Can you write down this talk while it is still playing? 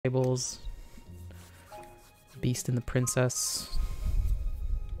tables. Beast and the Princess.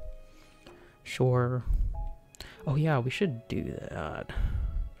 Sure. Oh yeah, we should do that.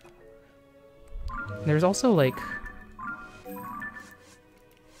 There's also like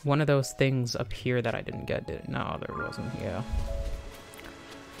one of those things up here that I didn't get. No, there wasn't. Yeah.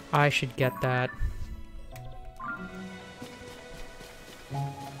 I should get that.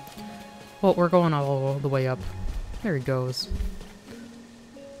 Well, we're going all the way up. There he goes.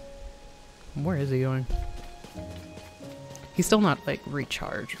 Where is he going? He's still not, like,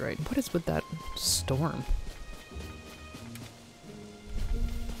 recharged, right? What is with that storm?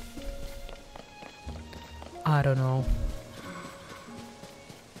 I don't know.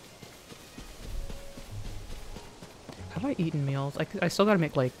 Have I eaten meals? I still gotta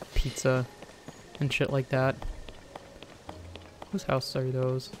make, like, pizza and shit like that. Whose house are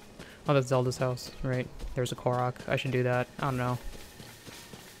those? Oh, that's Zelda's house, right? There's a Korok. I should do that. I don't know.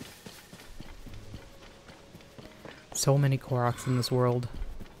 So many Koroks in this world.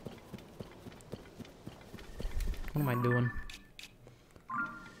 What am I doing?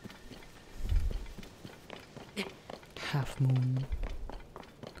 Half moon.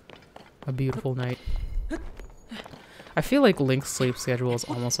 A beautiful night. I feel like Link's sleep schedule is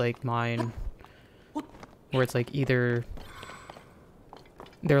almost like mine. Where it's like either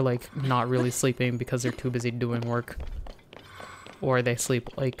they're like not really sleeping because they're too busy doing work. Or they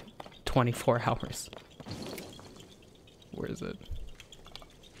sleep like 24 hours. Where is it?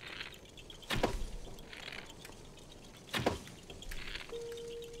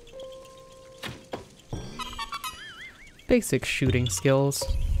 Basic shooting skills.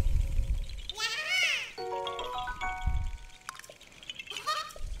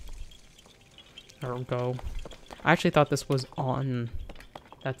 There we go. I actually thought this was on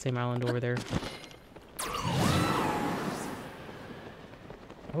that same island over there.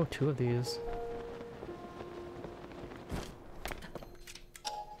 Oh, two of these.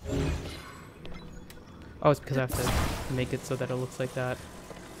 Oh, it's because I have to make it so that it looks like that.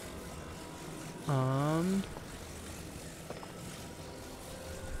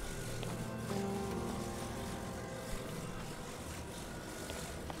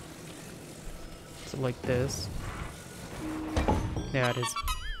 So like this. Yeah, it is.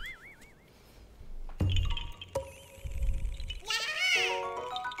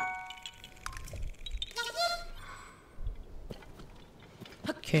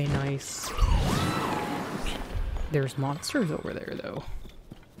 Okay, nice. There's monsters over there, though.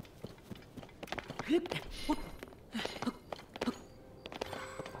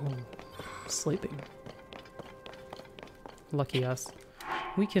 Oh, sleeping. Lucky us.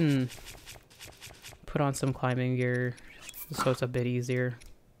 We can put on some climbing gear so it's a bit easier.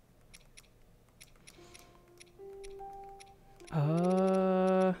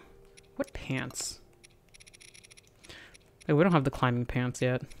 What pants? Wait, we don't have the climbing pants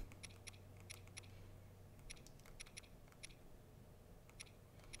yet.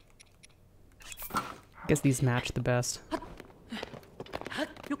 I guess these match the best.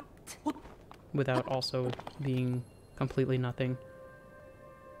 Without also being completely nothing.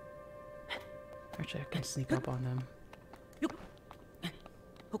 Actually, I can sneak up on them.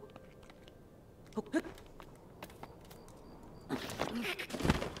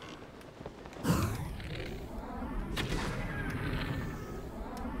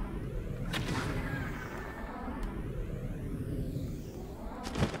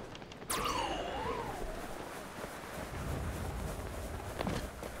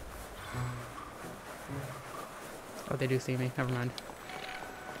 Oh, they do see me. Never mind.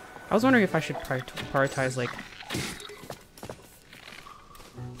 I was wondering if I should prioritize, like...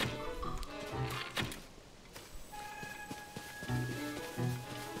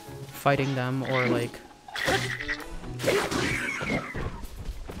 fighting them, or, like...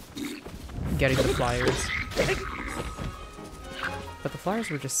 getting the flyers. But the flyers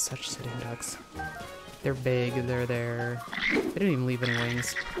were just such sitting ducks. They're big, they're there. They didn't even leave any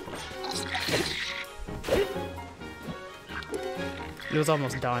wings. It was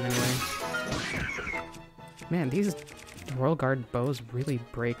almost done anyway. Man, these Royal Guard bows really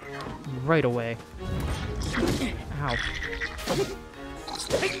break right away. Ow.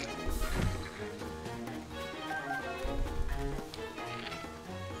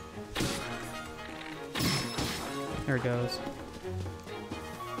 There it goes.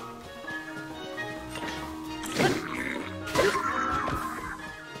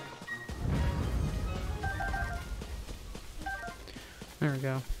 There we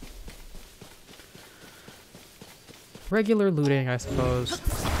go. Regular looting, I suppose.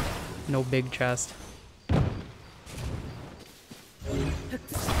 No big chest.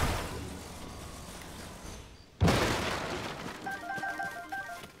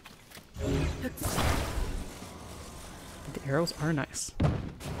 arrows are nice.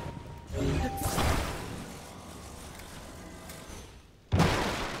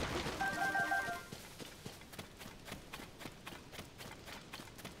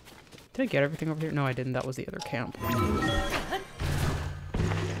 Did I get everything over here? No, I didn't. That was the other camp.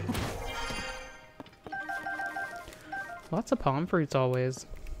 Lots of palm fruits always.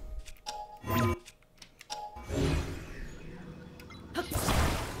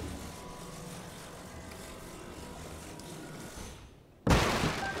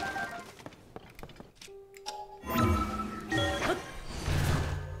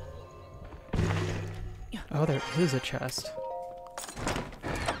 Oh, there is a chest.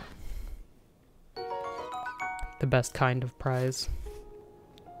 The best kind of prize.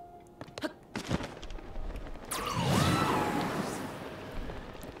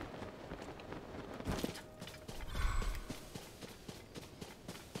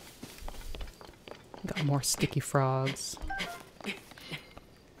 Got more sticky frogs.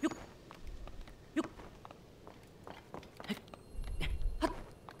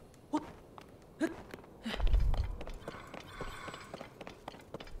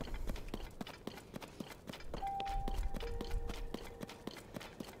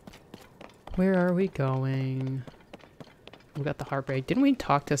 Where are we going? We got the heartbreak. Didn't we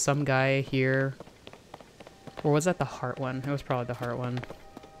talk to some guy here? Or was that the heart one? It was probably the heart one.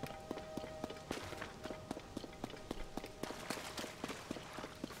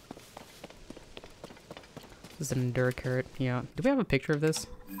 This is an Endura carrot. Yeah. Do we have a picture of this?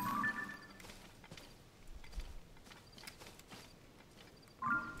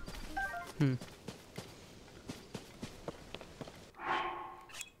 Hmm.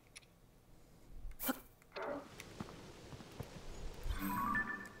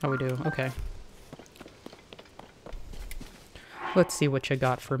 Oh, we do. Okay. Let's see what you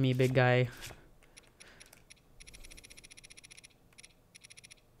got for me, big guy.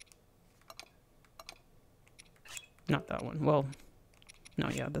 Not that one. Well, no,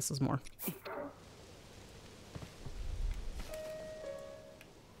 yeah, this is more.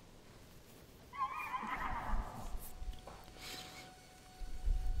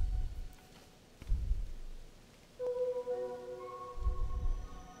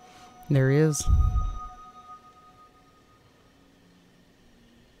 There he is.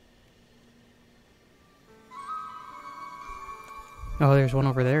 Oh, there's one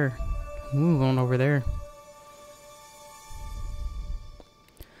over there. Ooh, one over there.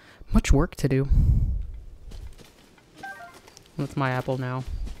 Much work to do. That's my apple now.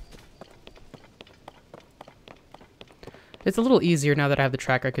 It's a little easier now that I have the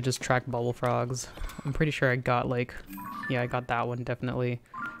tracker. I could just track bubble frogs. I'm pretty sure I got like... Yeah, I got that one, definitely.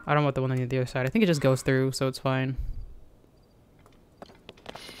 I don't want the one on the other side. I think it just goes through, so it's fine.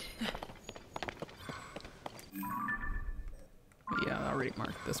 Yeah, I already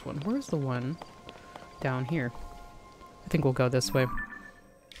marked this one. Where's the one down here? I think we'll go this way.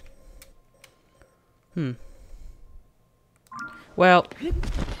 Well,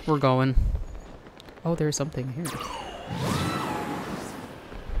 we're going. Oh, there's something here.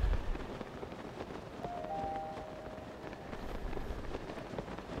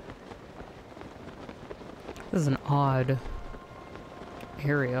 This is an odd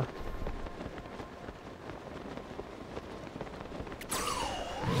area.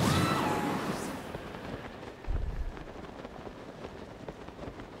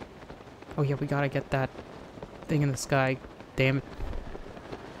 Oh yeah, we gotta get that thing in the sky. Damn it.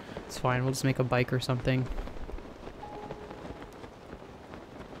 It's fine, we'll just make a bike or something.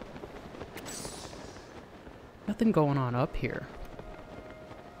 Nothing going on up here.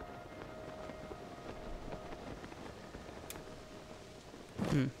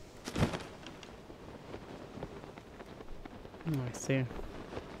 Oh, I see.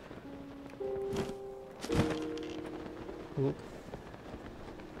 Ooh.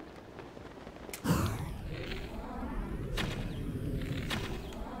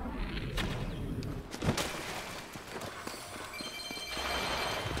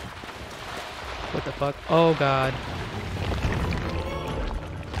 What the fuck? Oh god.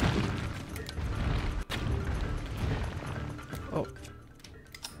 Oh.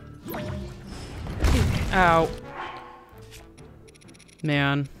 Ow.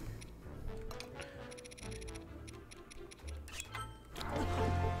 Man.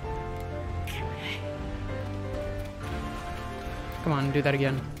 Come on, do that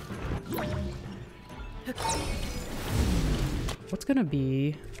again. What's gonna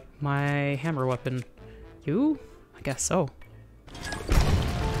be my hammer weapon? You? I guess so.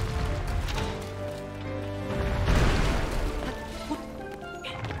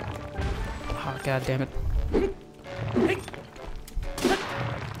 Oh, god damn it.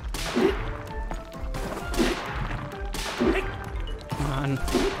 on.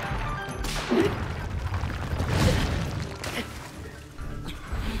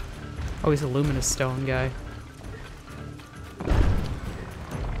 Oh, he's a luminous stone guy.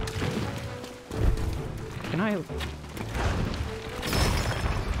 Can I...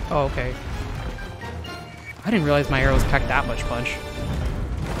 Oh, okay. I didn't realize my arrows packed that much punch.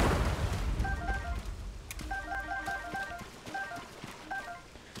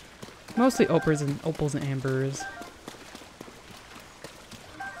 Mostly opals and ambers.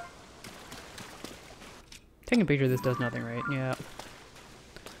 Taking a picture of this does nothing, right? Yeah.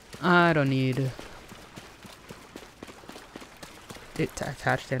 I don't need it to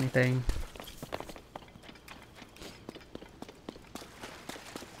attach to anything.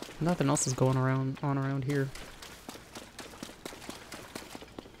 Nothing else is going around here.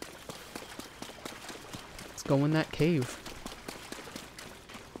 Let's go in that cave.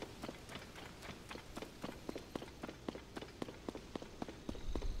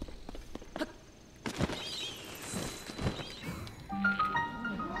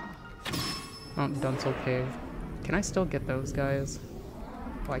 Oh, Dunsel Cave. Can I still get those guys?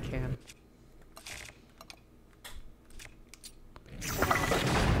 Oh, I can.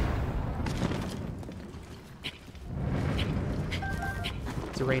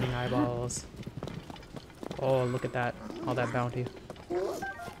 It's raining eyeballs. Oh, look at that. All that bounty.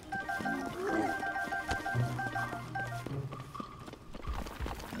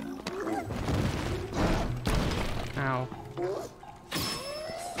 Ow.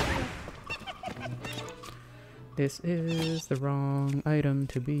 This is the wrong item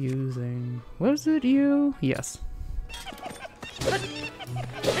to be using. Was it you? Yes.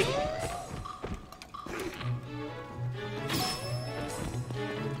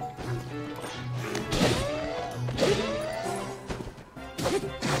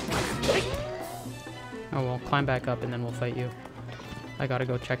 Oh well, climb back up and then we'll fight you. I gotta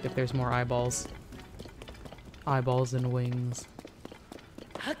go check if there's more eyeballs. Eyeballs and wings.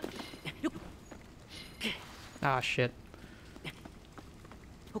 Ah, shit.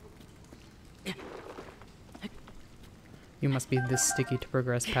 You must be this sticky to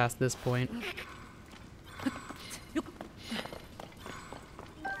progress past this point.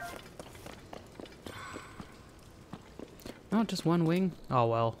 Oh, just one wing? Oh,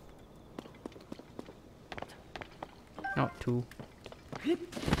 well. No, two.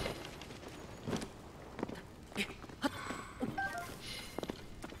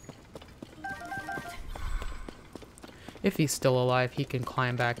 If he's still alive, he can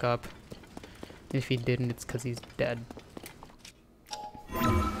climb back up. If he didn't, it's because he's dead.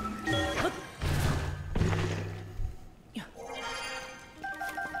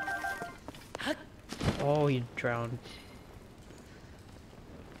 Oh, he drowned.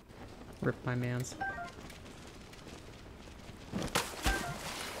 Rip my mans.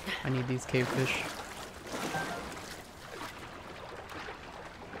 I need these cavefish.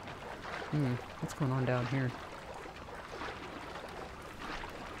 What's going on down here?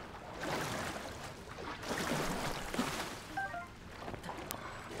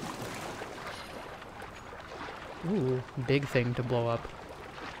 Ooh, big thing to blow up.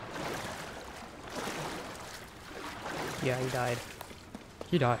 Yeah, he died.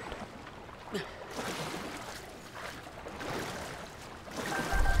 He died.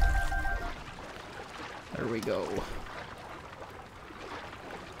 There we go.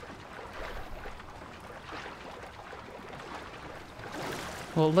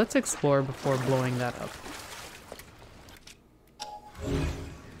 Well, let's explore before blowing that up.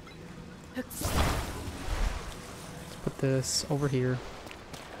 Let's put this over here.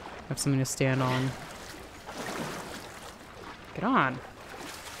 Have something to stand on. Get on.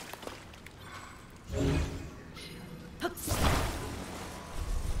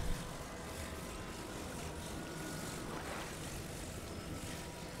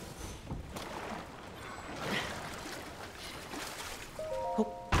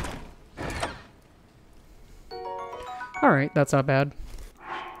 Alright, that's not bad.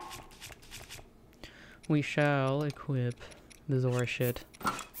 We shall equip the Zora shit.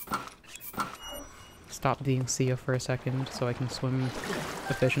 Stop being Sia for a second so I can swim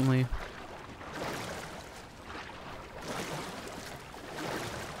efficiently.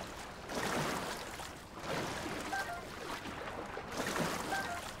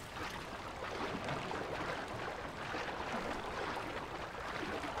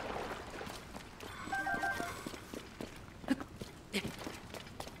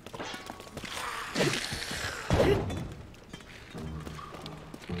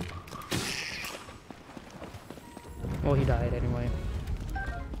 Well, he died anyway.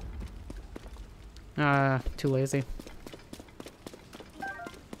 Too lazy.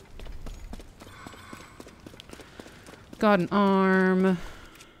 got an arm.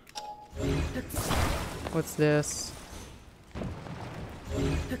 What's this?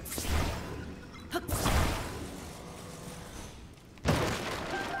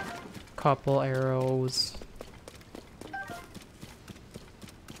 Couple arrows.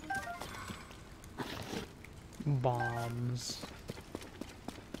 Bombs.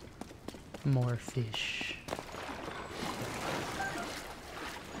 More fish.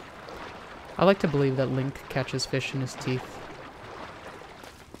 I like to believe that Link catches fish in his teeth.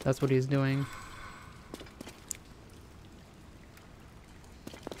 That's what he's doing.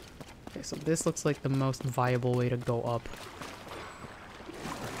 Okay, so this looks like the most viable way to go up.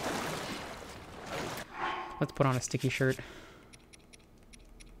 Let's put on a sticky shirt.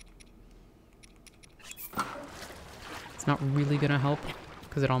 It's not really gonna help,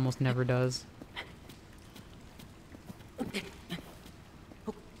 because it almost never does.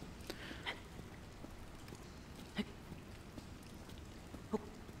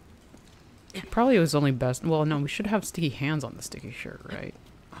 Probably it was only best. Well, no, we should have sticky hands on the sticky shirt, right?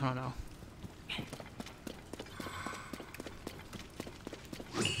 I don't know.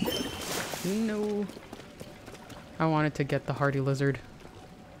 No. I wanted to get the hardy lizard.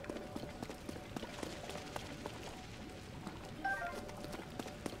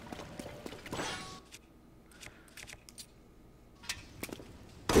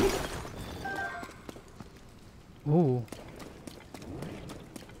 Ooh.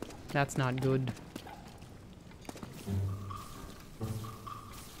 That's not good.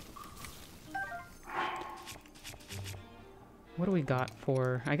 What do we got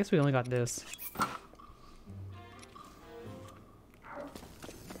for... I guess we only got this.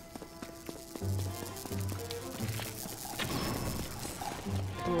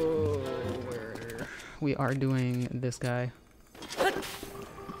 We are doing this guy.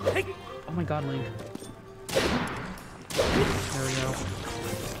 Oh my god, Link. There we go.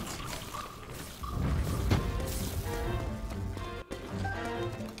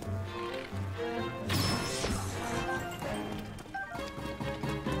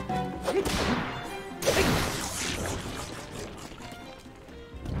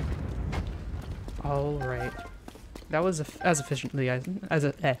 All right. That was as efficiently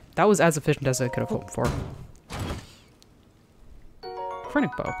that was as efficient as I could have hoped for.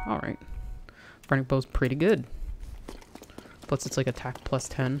 Phrenic bow. All right. Phrenic bow's pretty good. Plus it's like attack plus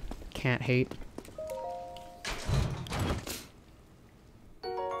 10. Can't hate.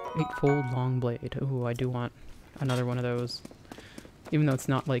 Eightfold long blade. Ooh, I do want another one of those. Even though it's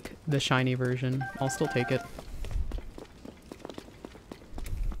not like the shiny version, I'll still take it.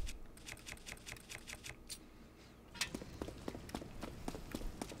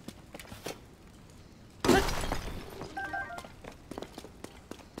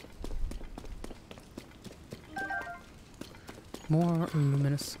 More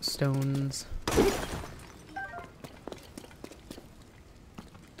luminous stones.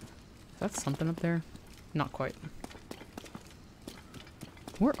 That's something up there? Not quite.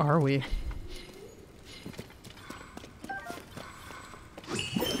 Where are we?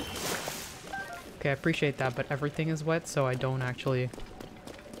 Okay, I appreciate that, but everything is wet, so I don't actually...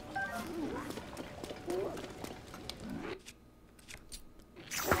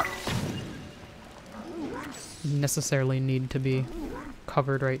 necessarily need to be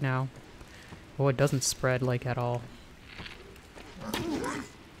covered right now. Oh, it doesn't spread like at all.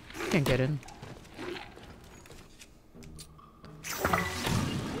 Can't get in.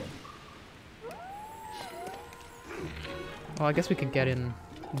 Well, I guess we could get in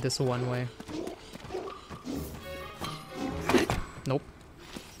this one way. Nope.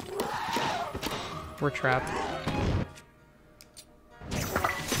 We're trapped.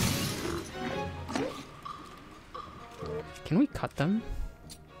 Can we cut them?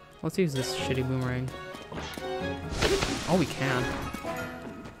 Let's use this shitty boomerang. Oh, we can.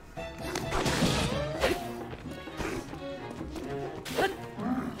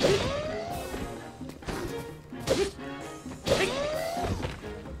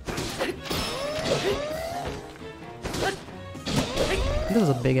 This is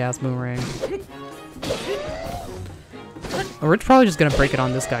a big ass boomerang. Oh, we're probably just gonna break it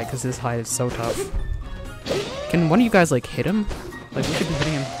on this guy because his hide is so tough. Can one of you guys like hit him? Like we should be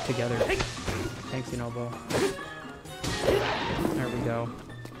hitting him together. Thanks, Yunobo. There we go.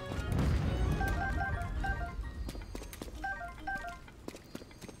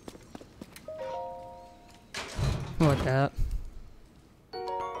 Like that.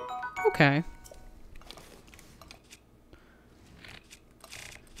 Okay.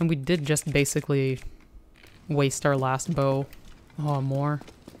 And we did just basically waste our last bow. Oh, more.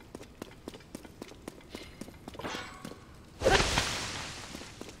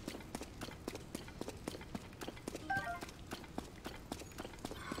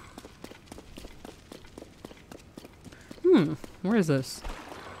 Where is this?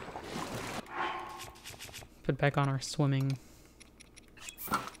 Put back on our swimsuit.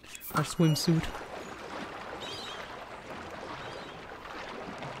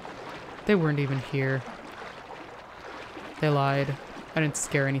 They weren't even here. They lied. I didn't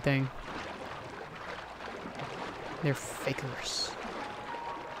scare anything. They're fakers.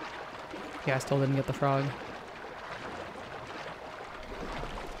 Yeah, I still didn't get the frog.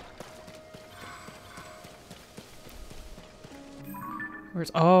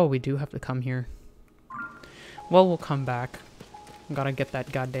 Where's... Oh, we do have to come here. Well, we'll come back. Gotta get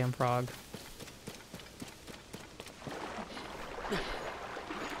that goddamn frog.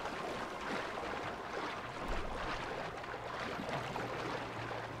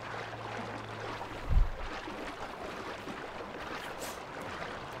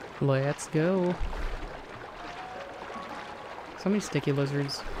 Let's go. So many sticky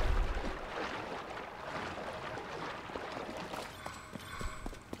lizards.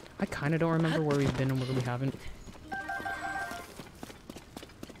 I kind of don't remember where we've been and where we haven't.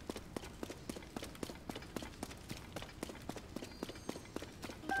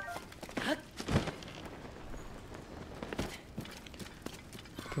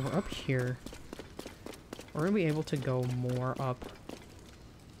 Okay, we're up here. Or are we able to go more up?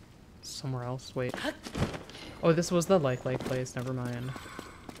 Somewhere else? Wait. Oh, this was the like place. Never mind.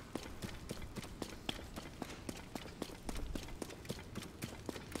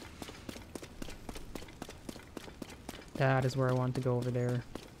 That is where I want to go over there.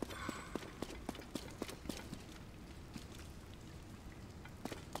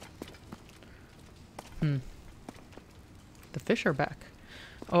 The fish are back.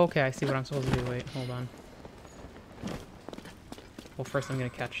 Oh, okay, I see what I'm supposed to do. Wait, hold on. Well, first I'm gonna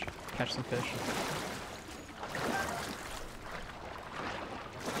catch some fish.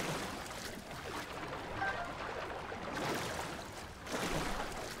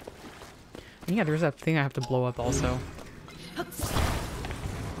 And yeah, there's that thing I have to blow up also.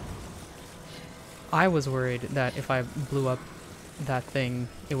 I was worried that if I blew up that thing,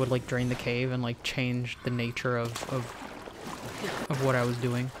 it would like drain the cave and like change the nature of what I was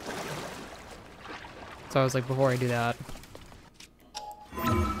doing. So I was like, before I do that.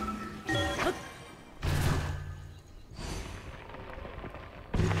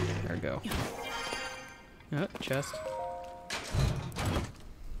 There we go. Oh, chest.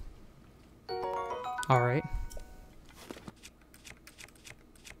 Alright.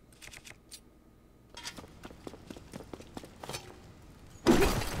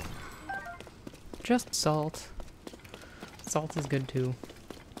 Just salt. Salt is good too.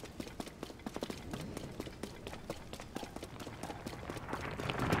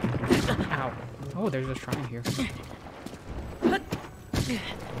 Ow. Oh, there's a shrine here.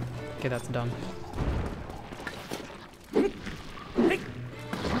 Okay, that's done.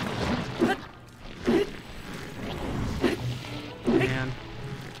 Man.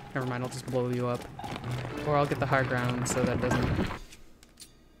 Never mind, I'll just blow you up. Or I'll get the high ground so that doesn't...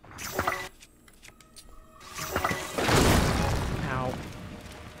 Ow.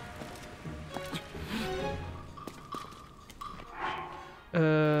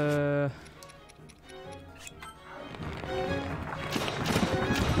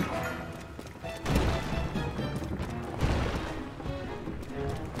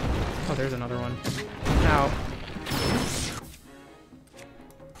 Oh, there's another one. Ow.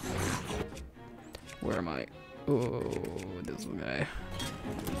 Where am I? Oh, this guy.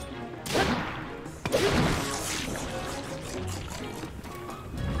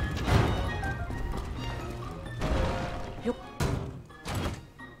 Yep.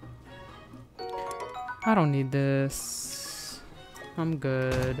 I don't need this. I'm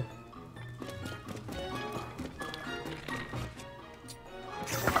good.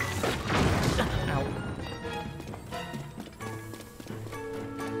 Ow.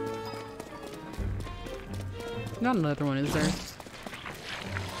 Not another one, is there?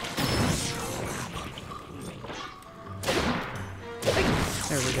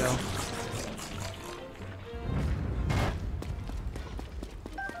 There we go.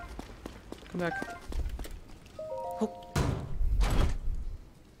 Come back. Oh.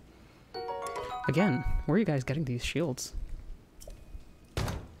 Again, where are you guys getting these shields?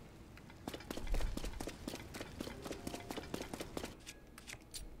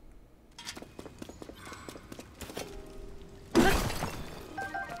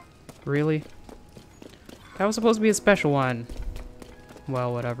 Really? That was supposed to be a special one.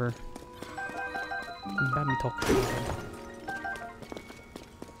 Well, whatever. Bad me talk.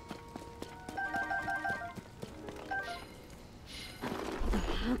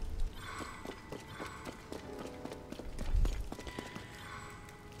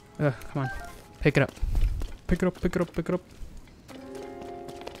 Come on. Pick it up. Pick it up, pick it up, pick it up.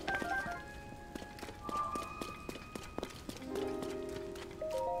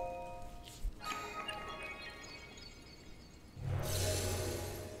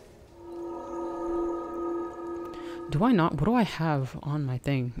 Do I not? What do I have on my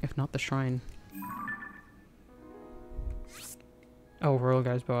thing, if not the shrine? Oh, Royal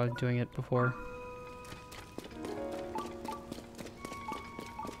Guys Bow, I was doing it before.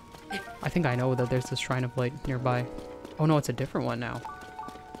 I think I know that there's this Shrine of Light nearby. Oh no, it's a different one now.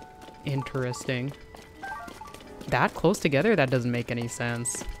 Interesting. That close together? That doesn't make any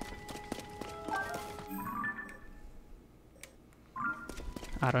sense.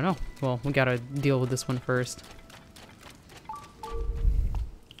 I don't know. Well, we gotta deal with this one first.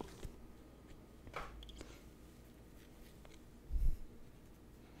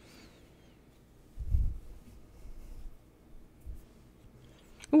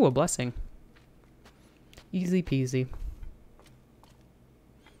 Ooh, a blessing. Easy peasy.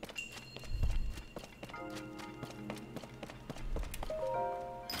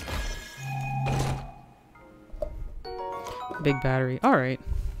 Big battery. Alright.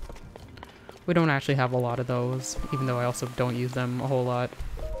 We don't actually have a lot of those, even though I also don't use them a whole lot,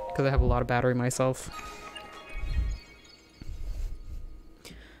 because I have a lot of battery myself.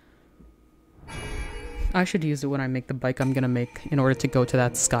 I should use it when I make the bike I'm gonna make in order to go to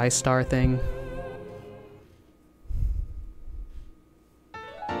that Sky Star thing.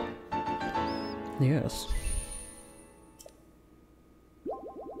 Yes.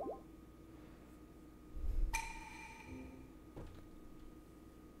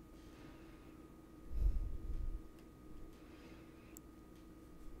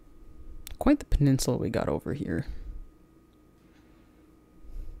 Quite the peninsula we got over here.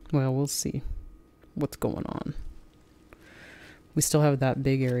 Well, we'll see what's going on. We still have that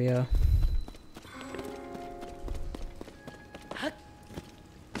big area.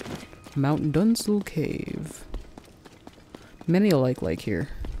 Mount Dunstall Cave. Many a like here.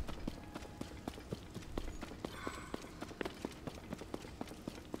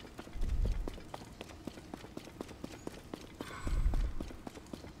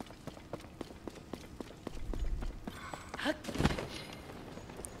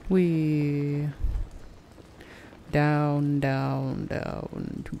 We down, down,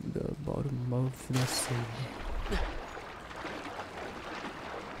 down to the bottom of the sea.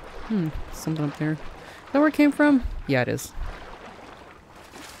 Something up there. Is that where it came from? Yeah, it is.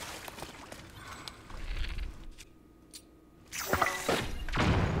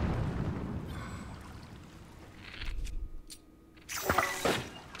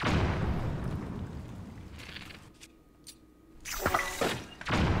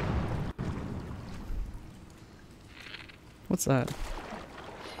 What's that?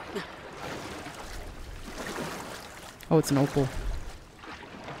 Oh, it's an opal.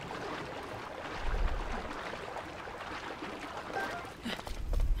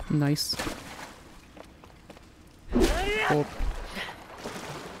 Nice. Cool.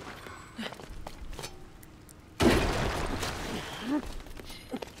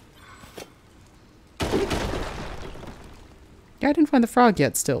 Yeah, I didn't find the frog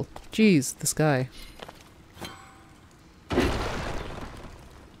yet still. Jeez, this guy.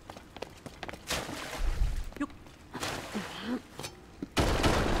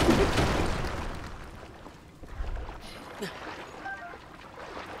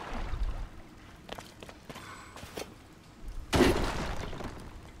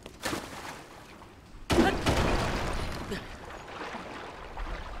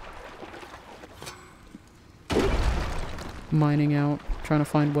 Mining out, trying to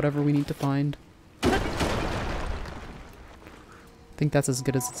find whatever we need to find. I think that's as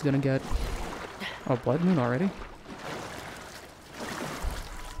good as it's gonna get. Oh, Blood Moon already?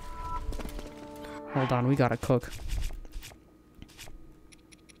 Hold on, we gotta cook.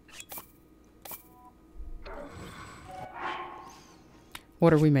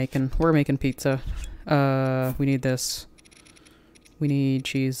 What are we making? We're making pizza. We need this. We need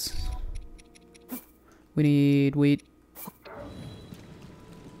cheese. We need wheat.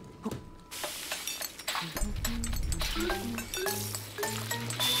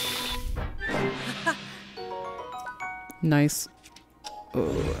 Nice.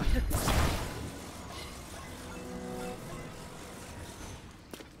 Ugh.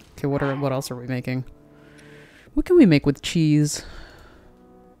 Okay, what else are we making? What can we make with cheese?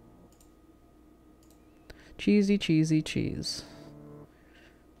 Cheesy, cheesy, cheese.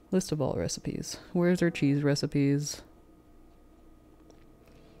 List of all recipes. Where's our cheese recipes?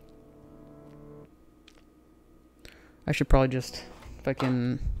 I should probably just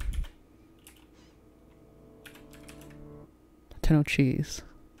fucking jalapeno cheese.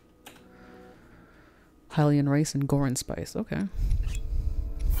 Hylian rice and Goron spice. Okay.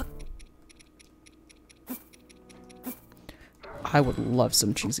 I would love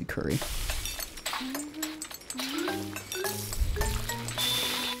some cheesy curry.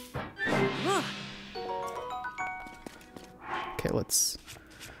 Okay, let's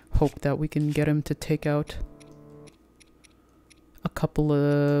hope that we can get him to take out a couple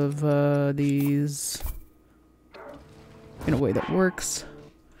of these in a way that works.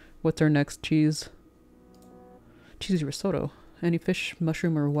 What's our next cheese? Cheesy risotto. Any fish,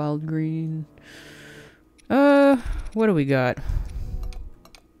 mushroom, or wild green? What do we got?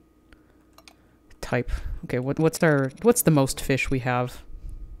 Type. Okay, what's the most fish we have?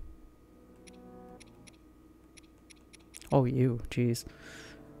 Oh, you, jeez.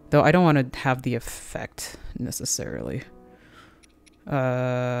 Though I don't want to have the effect necessarily.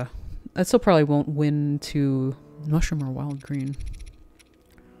 I still probably won't win to mushroom or wild green.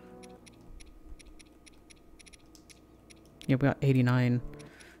 Yeah, we got 89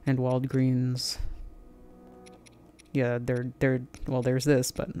 and wild greens. Yeah, they're well, there's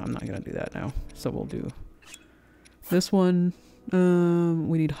this, but I'm not gonna do that now. So we'll do this one.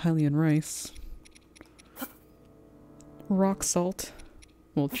 We need Hylian rice. Rock salt.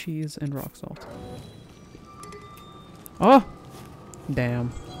 Well, cheese and rock salt. Oh!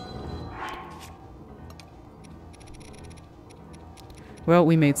 Damn. Well,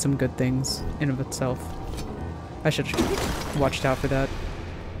 we made some good things in of itself. I should have watched out for that.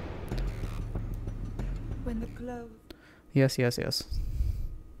 When the glow. Yes, yes, yes.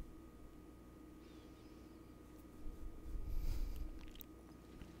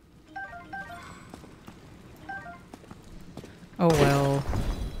 Oh well.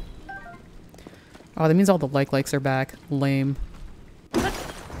 Oh, that means all the likes are back. Lame.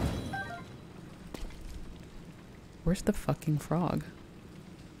 Where's the fucking frog?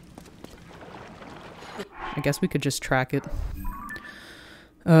 I guess we could just track it.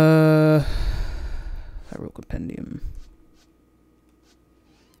 Hyrule Compendium.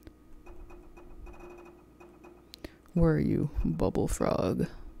 Where are you, Bubble Frog?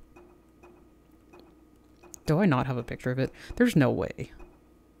 Do I not have a picture of it? There's no way.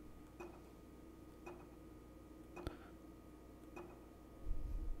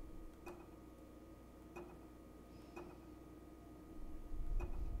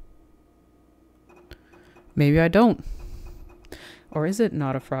 Maybe I don't. Or is it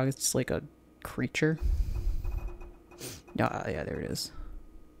not a frog? It's just like a creature. Yeah, there it is.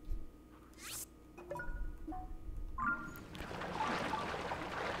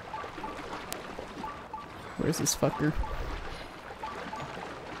 Where's this fucker?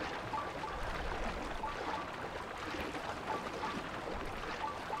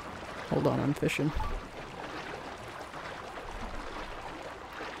 Hold on, I'm fishing.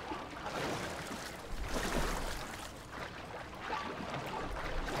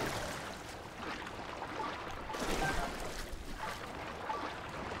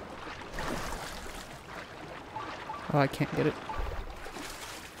 Oh, I can't get it.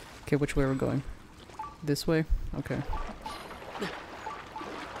 Okay, which way are we going? This way? Okay.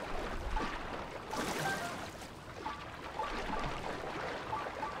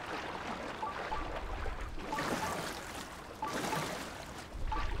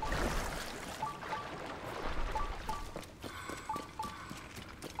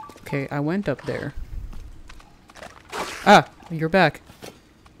 Okay, I went up there. Ah! You're back.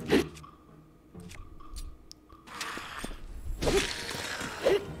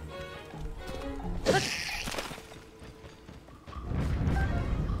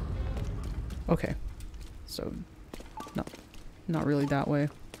 Okay, so not really that way.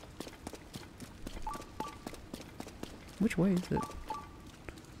 Which way is it?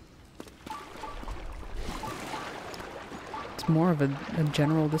 It's more of a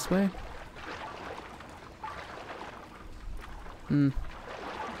general this way. Okay,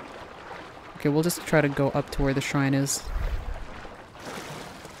 we'll just try to go up to where the shrine is.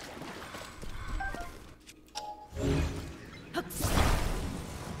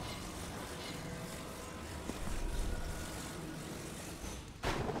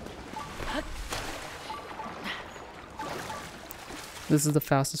 This is the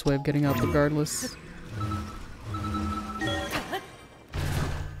fastest way of getting up regardless.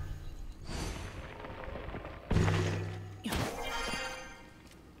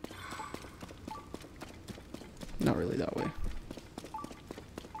 Not really that way.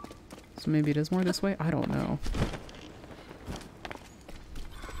 So maybe it is more this way? I don't know.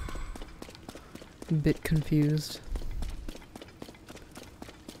 A bit confused.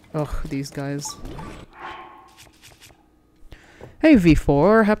 Oh, these guys. Hey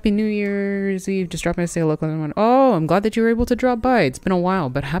V4, Happy New Year's Eve. Just dropping to say hello. Oh, I'm glad that you were able to drop by. It's been a while,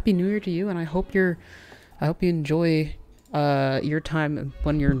 but Happy New Year to you, and I hope you enjoy your time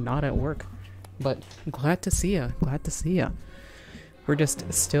when you're not at work. But glad to see ya. Glad to see ya. We're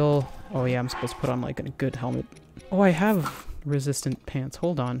just still. Oh yeah, I'm supposed to put on like a good helmet. Oh, I have resistant pants.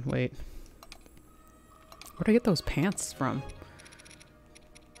 Hold on, wait. Where'd I get those pants from?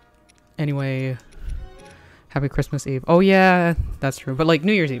 Anyway. Happy Christmas Eve. Oh yeah, that's true. But like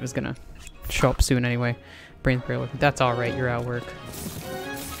New Year's Eve is gonna show up soon anyway. Brains barely. That's alright, you're at work.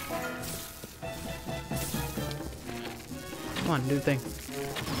 Come on, do the thing.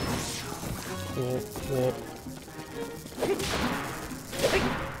 Whoa, whoa.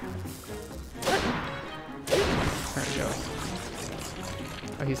 There we go.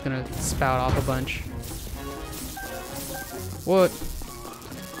 Oh, he's gonna spout off a bunch. What?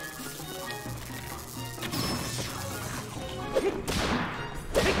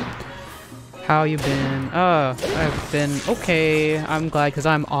 How you been? I've been okay. I'm glad because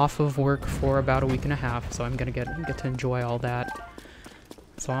I'm off of work for about a week and a half, so I'm gonna get to enjoy all that.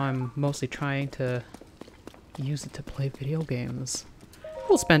 So I'm mostly trying to use it to play video games.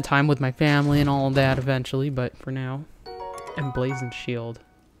 We'll spend time with my family and all of that eventually, but for now. And Blazing Shield.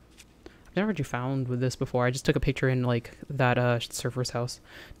 I've never actually found with this before. I just took a picture in like that surfer's house.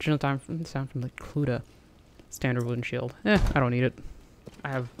 General sound from like Cluda. Standard wooden shield. I don't need it. I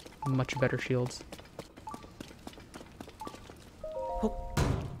have much better shields.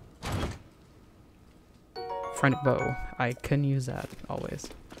 Front bow. I can use that always.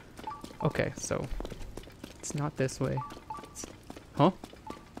 Okay, so it's not this way. Huh?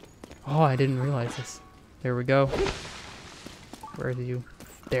 Oh, I didn't realize this. There we go. Where are you?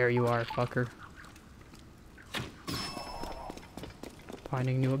 There you are, fucker.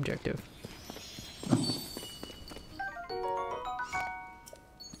 Finding new objective.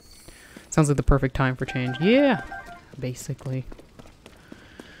 Sounds like the perfect time for change. Yeah! Basically.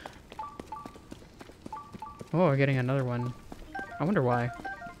 Oh, we're getting another one. I wonder why.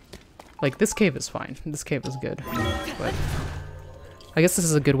 Like, this cave is fine. This cave is good. But I guess this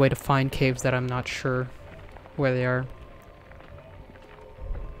is a good way to find caves that I'm not sure where they are.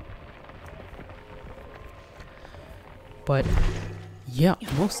 But, yeah,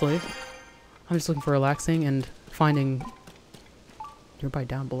 mostly. I'm just looking for relaxing and finding nearby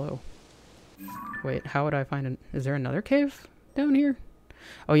down below. Wait, how would I find an... Is there another cave down here?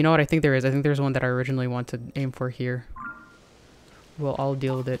 Oh, you know what? I think there is. I think there's one that I originally wanted to aim for here. Well, I'll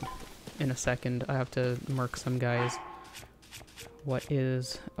deal with it in a second. I have to murk some guys. What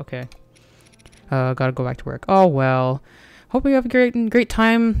is... Okay. Gotta go back to work. Oh, well. Hope you have a great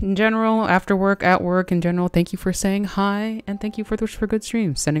time in general, after work, at work in general. Thank you for saying hi, and thank you for the wish for good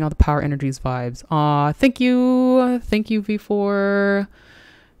streams. Sending all the Power Energies vibes. Aw, thank you. Thank you, V4.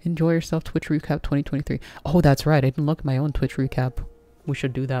 Enjoy yourself, Twitch Recap 2023. Oh, that's right. I didn't look at my own Twitch Recap. We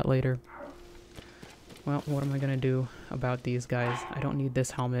should do that later. Well, what am I going to do about these guys? I don't need this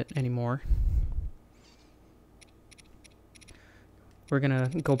helmet anymore. We're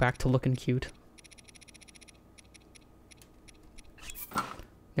going to go back to looking cute.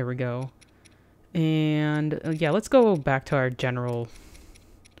 There we go. And, yeah, let's go back to our general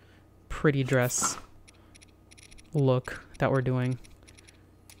pretty dress look that we're doing.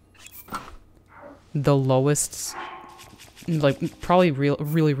 The lowest, like, probably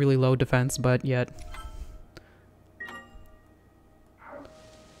really low defense, but yet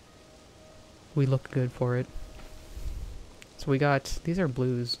we look good for it. So we got, these are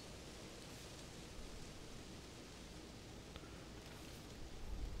blues.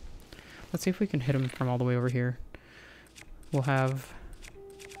 Let's see if we can hit him from all the way over here. We'll have,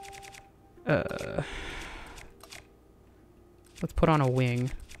 let's put on a wing.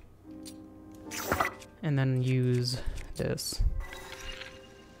 And then use this.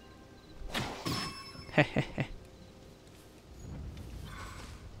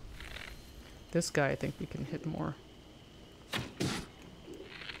 This guy, I think we can hit more.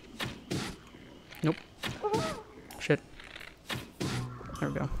 Nope. Shit. There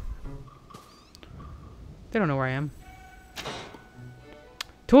we go. They don't know where I am.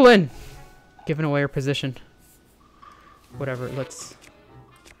 Toolin! Giving away our position. Whatever, let's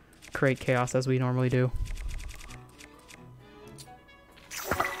create chaos as we normally do.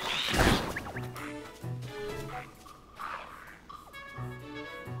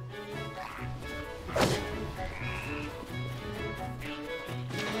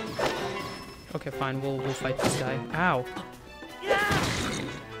 Okay, fine. We'll fight this guy. Ow.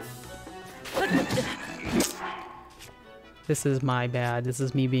 This is my bad. This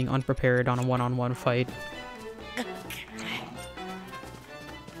is me being unprepared on a one-on-one fight.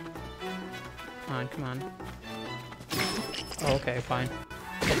 Come on, come on. Oh, okay, fine.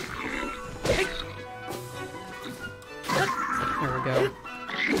 There we go.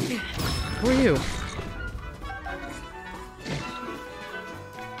 Who are you?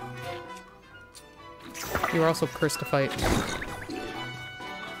 You are also cursed to fight.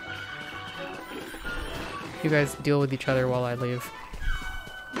 You guys deal with each other while I leave.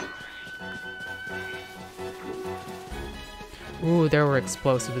 Ooh, there were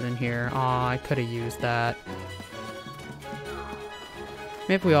explosives in here. Aw, I could have used that.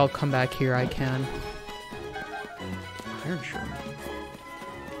 Maybe we all come back here, I can. Iron Shroom.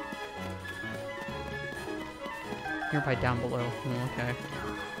 Nearby down below. Oh, okay.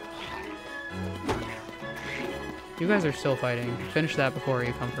 You guys are still fighting. Finish that before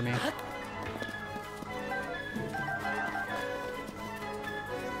you come for me.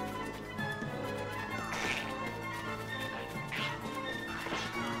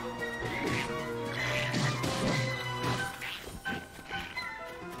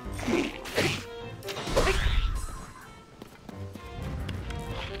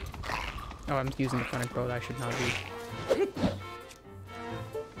 Oh, I'm using the front bow. I should not be.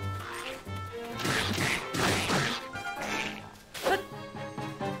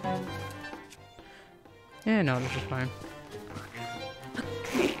 Yeah, no, this is fine.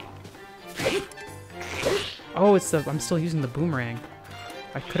 Oh, it's the... I'm still using the boomerang.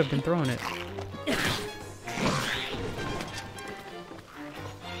 I could have been throwing it.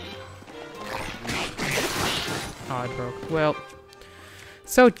 Oh, it broke. Well...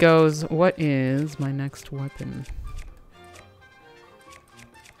 So it goes. What is my next weapon?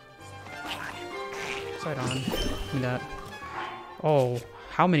 Sight on. Give me that. Oh,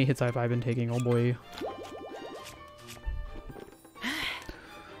 how many hits have I been taking? Oh boy.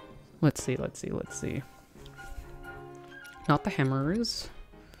 Let's see, let's see, let's see. Not the hammers.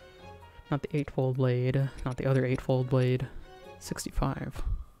 Not the 8-fold blade. Not the other 8-fold blade. 65.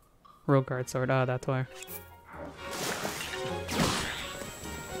 Rogue guard sword. Ah, that's why.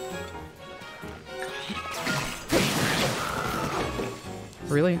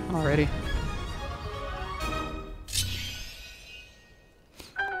 Really? Already?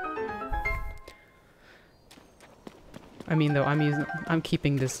 I mean, though, I'm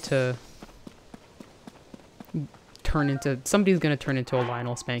keeping this to turn into... Somebody's gonna turn into a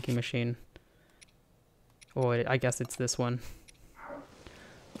Lionel spanking machine. Oh, I guess it's this one.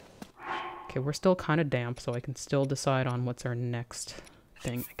 Okay, we're still kind of damp, so I can still decide on what's our next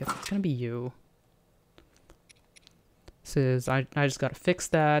thing. I guess it's gonna be you. This is... I just gotta fix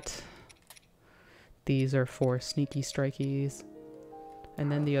that. These are for sneaky strikies.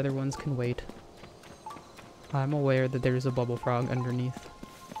 And then the other ones can wait. I'm aware that there's a bubble frog underneath.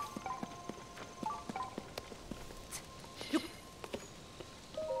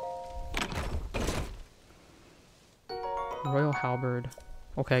 Royal Halberd.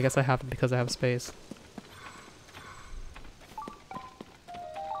 Okay, I guess I have it because I have space.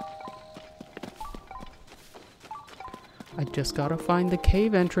 I just gotta find the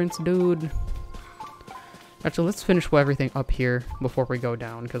cave entrance, dude. Actually, let's finish everything up here before we go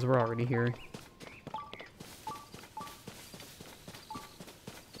down, because we're already here.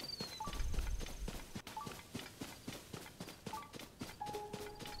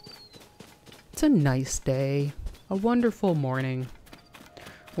 It's a nice day. A wonderful morning.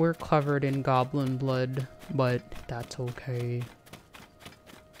 We're covered in goblin blood, but that's okay.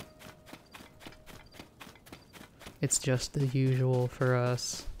 It's just the usual for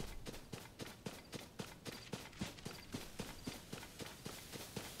us.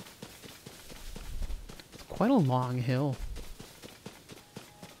 It's quite a long hill.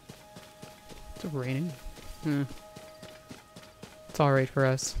 Is it raining? It's alright for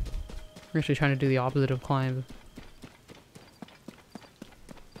us. We're actually trying to do the opposite of climb.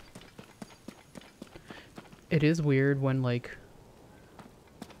 It is weird when, like,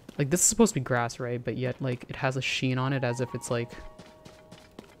 this is supposed to be grass, right? But yet, like, it has a sheen on it as if it's, like,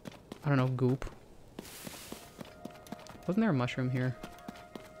 I don't know, goop. Wasn't there a mushroom here?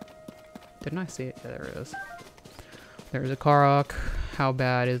 Didn't I see it? Yeah, there it is. There's a Korok. How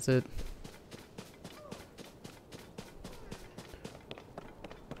bad is it?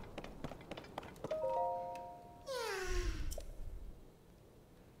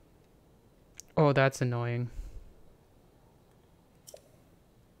 Oh, that's annoying.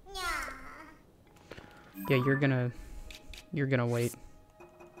 Yeah, you're gonna wait.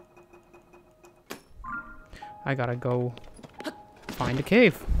 I gotta go find a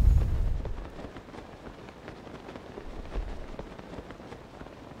cave.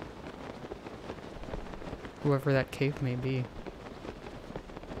 Whoever that cave may be.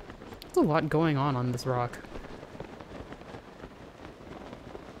 It's a a lot going on this rock.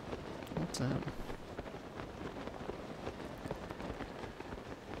 What's that?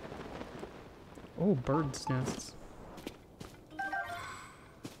 Oh, birds' nests.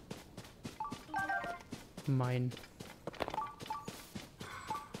 Mine.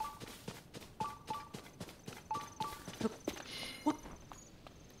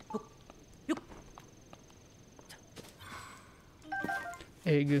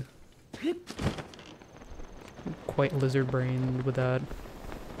 Egg. Quite lizard-brained with that.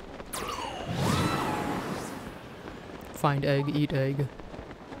 Find egg, eat egg.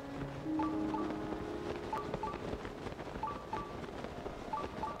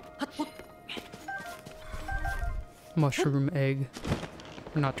 Mushroom egg.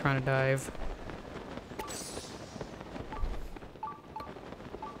 We're not trying to dive.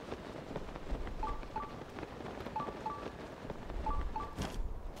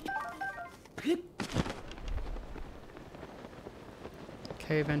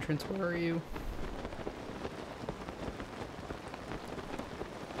 Cave entrance, where are you?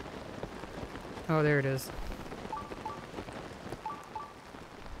 Oh, there it is.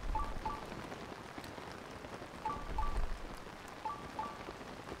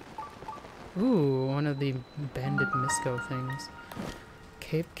 Ooh, one of the banded Misco things.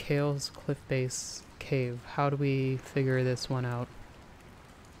 Cape Kale's Cliff Base Cave. How do we figure this one out?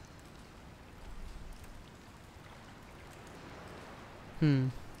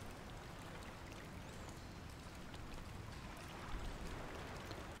 Okay,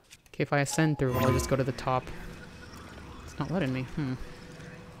 if I ascend through, I'll just go to the top. It's not letting me.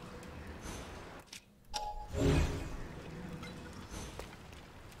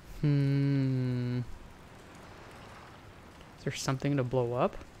 Is there something to blow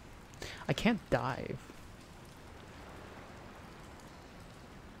up? I can't dive.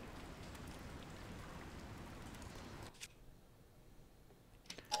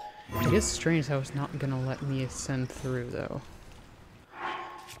 It is strange how it's not gonna let me ascend through, though.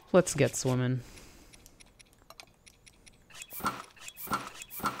 Let's get swimming.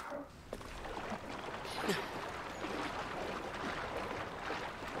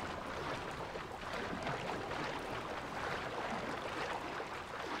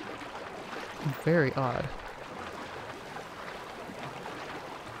 Very odd.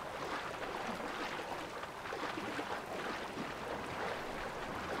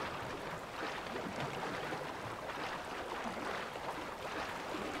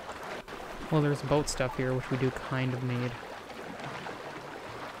 Well, there's boat stuff here, which we do kind of need.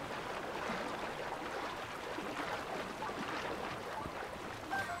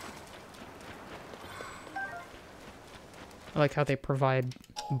 I like how they provide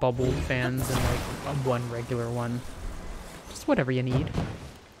bubble fans and like one regular one. Just whatever you need.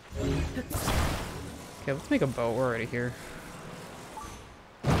 Okay, let's make a boat. We're already here.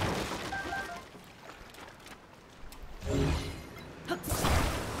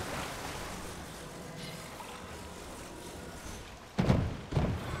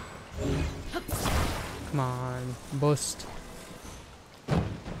 Come on, bust.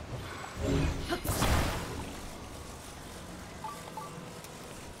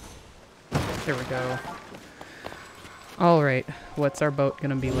 There we go. Alright, what's our boat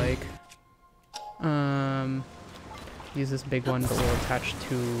gonna be like? Use this big one, but we'll attach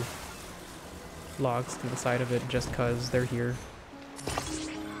 2 logs to the side of it just cause they're here.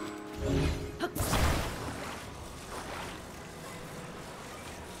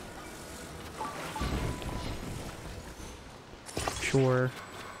 Sure.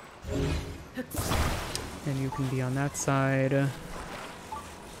 And you can be on that side.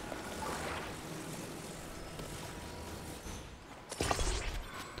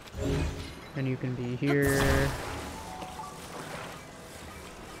 And you can be here.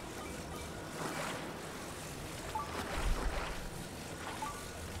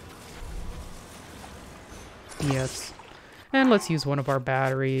 Yes. And let's use one of our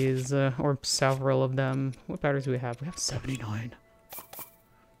batteries, or several of them. What batteries do we have? We have 79.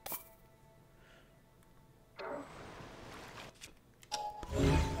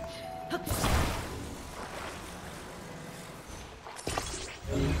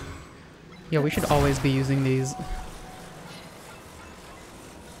 Yeah, we should always be using these.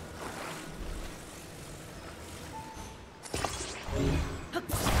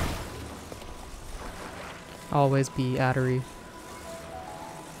 Always be battery.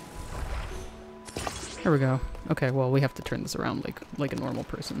 There we go. Okay, well, we have to turn this around like a normal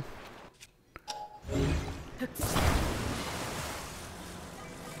person.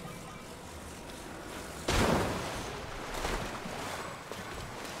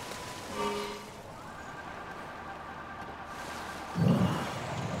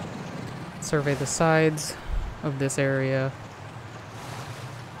 survey the sides of this area.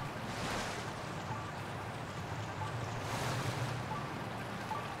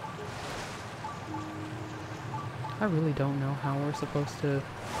 I really don't know how we're supposed to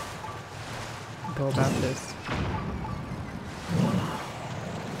go about this.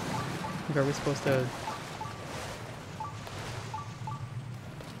 Like, are we supposed to...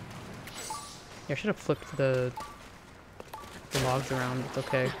 Yeah, I should have flipped the logs around. It's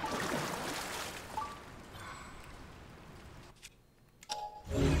okay.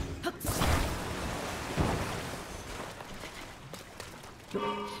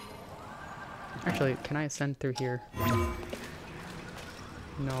 Actually, can I ascend through here?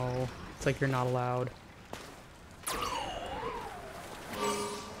 No. It's like you're not allowed.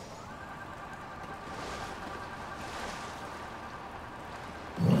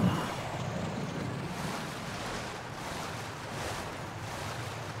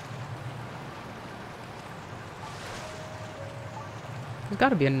 There's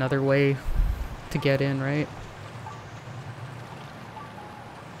gotta be another way to get in, right?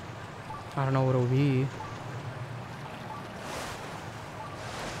 I don't know what it'll be.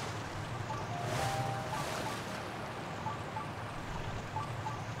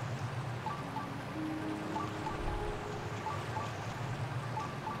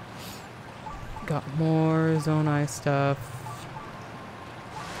 Got more Zonai stuff.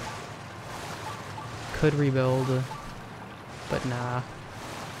 Could rebuild, but nah.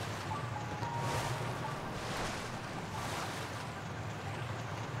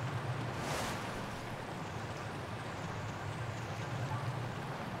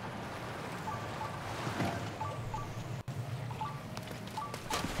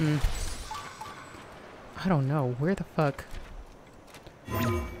 I don't know. Where the fuck?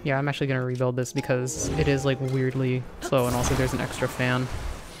 Yeah, I'm actually gonna rebuild this because it is like weirdly slow, and also there's an extra fan.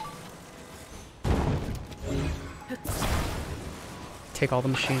 Take all the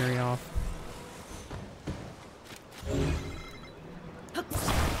machinery off.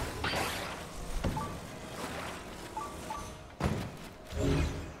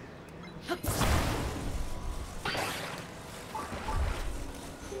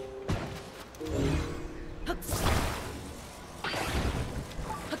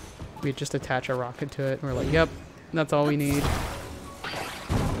 We just attach a rocket to it, and we're like, yep, that's all we need.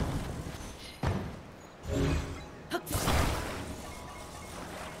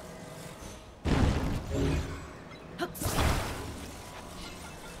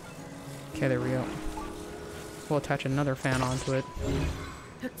 Okay, there we go. We'll attach another fan onto it.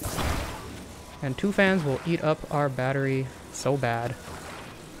 And 2 fans will eat up our battery so bad.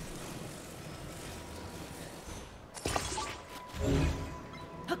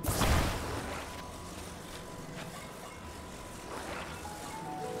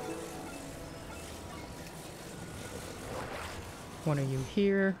 One of you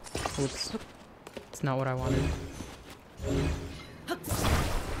here. Oops. It's not what I wanted.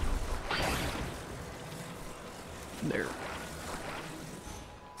 There.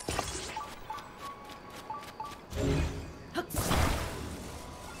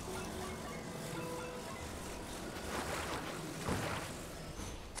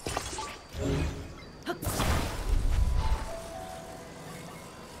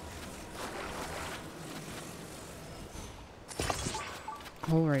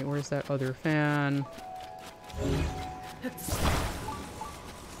 Alright, where's that other fan?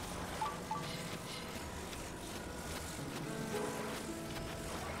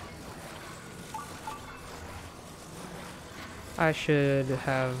 I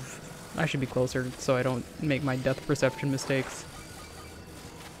should be closer so I don't make my depth perception mistakes.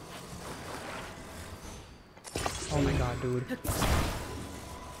 Oh my god, dude.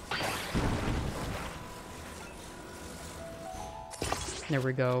 There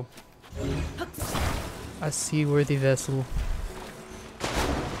we go. A seaworthy vessel.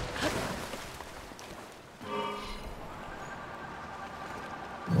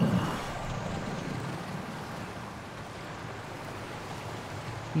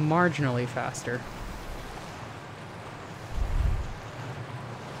 Marginally faster.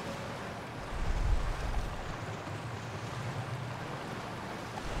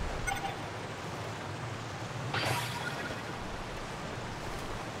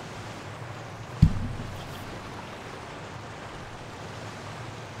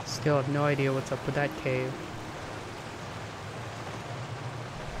 Still have no idea what's up with that cave.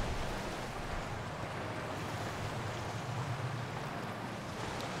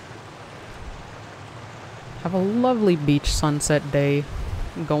 Have a lovely beach sunset day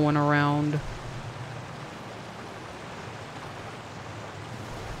going around.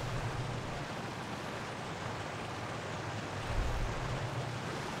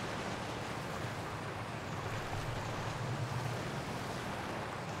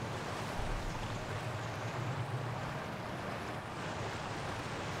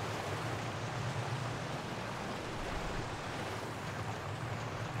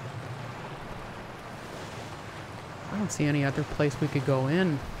 I don't see any other place we could go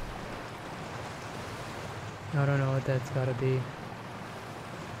in. I don't know what that's gotta be.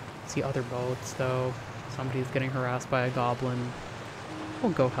 See other boats though. Somebody's getting harassed by a goblin.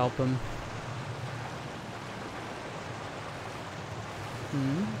 We'll go help him.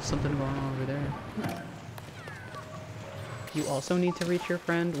 Something going on over there. You also need to reach your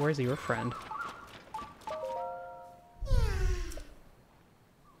friend? Where's your friend?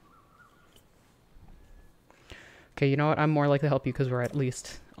 Okay, you know what? I'm more likely to help you because we're at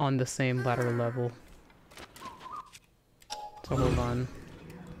least on the same ladder level. So hold on.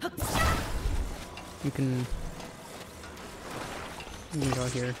 You can go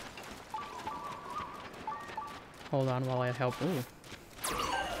here. Hold on while I help. Ooh.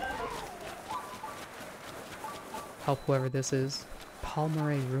 Help whoever this is.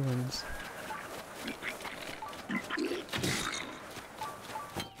 Palmyra Ruins.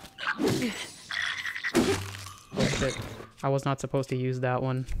 Oh shit. I was not supposed to use that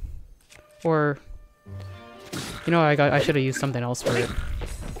one. Or... You know, I should have used something else for it.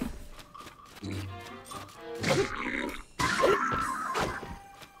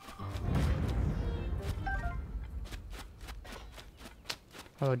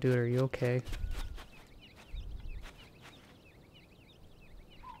 Oh dude, are you okay?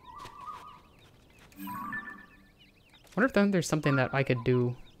 Wonder if then there's something that I could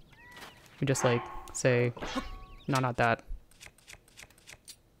do. We just like say, no, not that.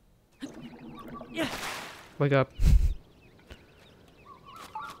 Wake up.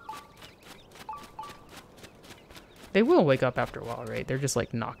 They will wake up after a while, right? They're just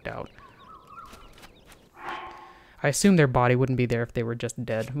like knocked out. I assume their body wouldn't be there if they were just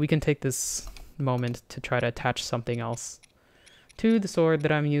dead. We can take this moment to try to attach something else to the sword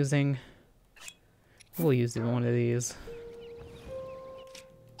that I'm using. We'll use one of these.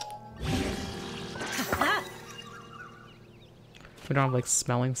 We don't have like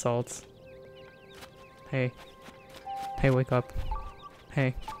smelling salts. Hey. Hey, wake up.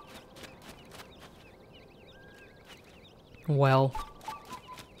 Hey. Well.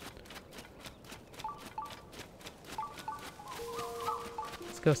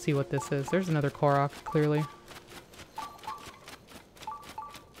 Let's go see what this is. There's another Korok, clearly.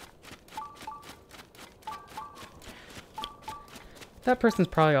 That person's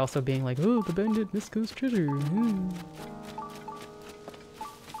probably also being like, oh, the bandit Misko's treasure.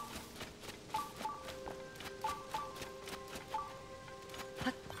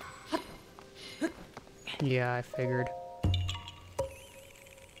 Yeah, I figured.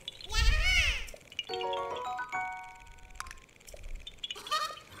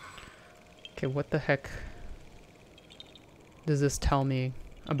 Okay, what the heck does this tell me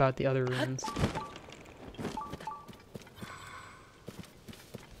about the other ruins?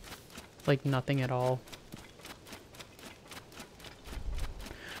 Like nothing at all.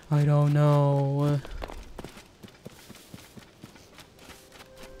 I don't know.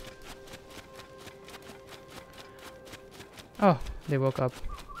 Oh, they woke up.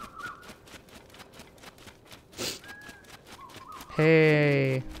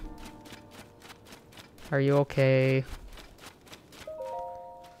 Hey. Are you okay?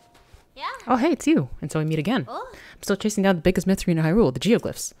 Yeah. Oh, hey, it's you. And so we meet again. Oh. I'm still chasing down the biggest mystery in Hyrule, the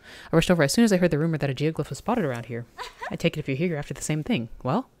geoglyphs. I rushed over as soon as I heard the rumor that a geoglyph was spotted around here. I take it if you're here, you're after the same thing.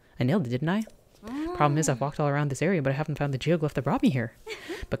 Well, I nailed it, didn't I? Problem is, I've walked all around this area, but I haven't found the geoglyph that brought me here.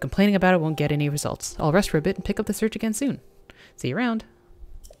 But complaining about it won't get any results. I'll rest for a bit and pick up the search again soon. See you around.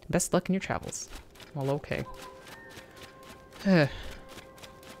 Best luck in your travels. Well, okay. I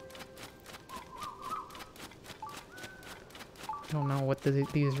don't know what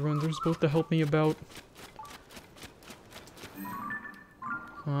these runes are supposed to help me about.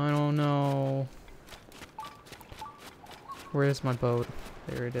 I don't know. Where's my boat?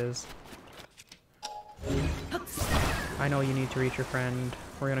 There it is. I know you need to reach your friend.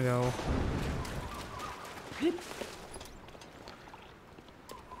 We're gonna go.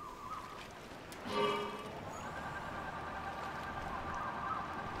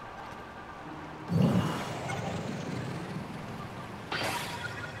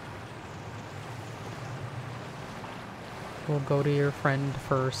 We'll go to your friend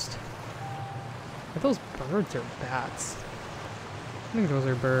first. Are those birds or bats? I think those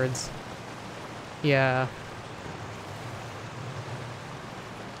are birds. Yeah.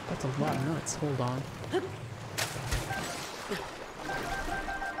 That's a lot of nuts. Hold on.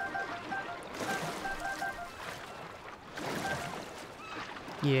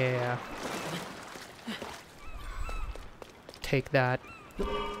 Yeah. Take that.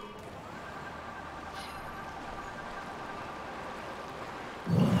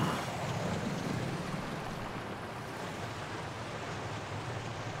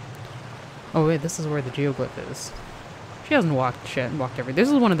 Oh wait, this is where the geoglyph is. She hasn't walked shit, walked everything. This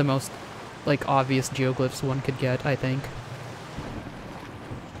is one of the most, like, obvious geoglyphs one could get, I think.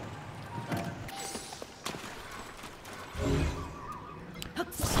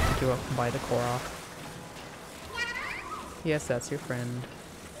 Go up and buy the Korok. Yes, that's your friend.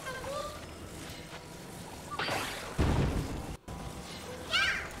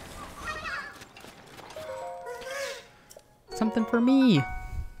 Something for me!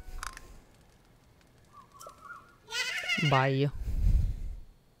 Bye.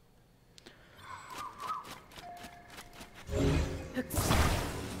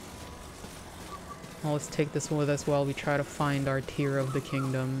 Well, let's take this with us while we try to find our Tear of the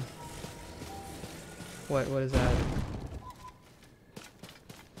Kingdom. What is that?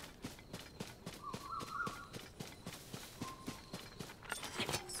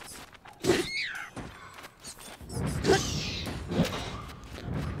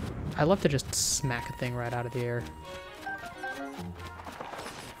 I love to just smack a thing right out of the air.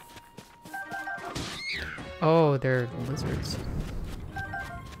 Oh, they're lizards.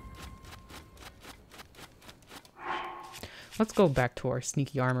 Let's go back to our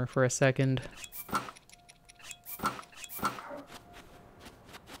sneaky armor for a second.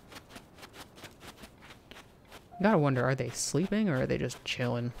 Gotta wonder, are they sleeping or are they just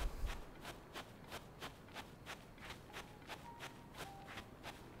chilling?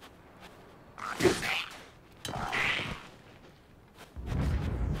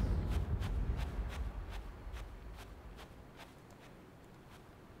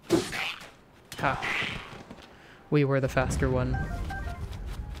 Ha. We were the faster one.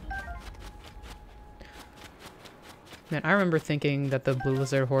 Man, I remember thinking that the Blue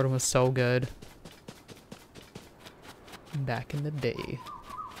Lizard Horde was so good. Back in the day.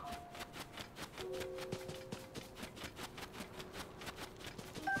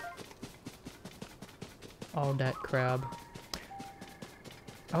 All that crab.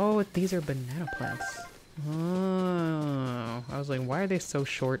 Oh, these are banana plants. Oh, I was like, why are they so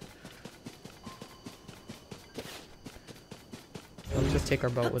short? Let's just take our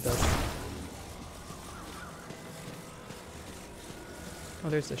boat with us. Oh,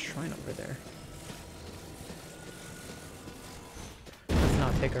 there's a shrine over there. Let's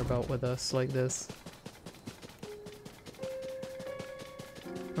not take our boat with us like this.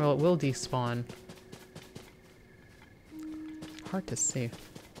 Well, it will despawn. Hard to see.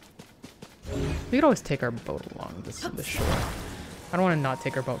 We could always take our boat along this shore. I don't want to not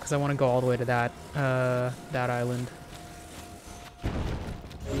take our boat because I want to go all the way to that island.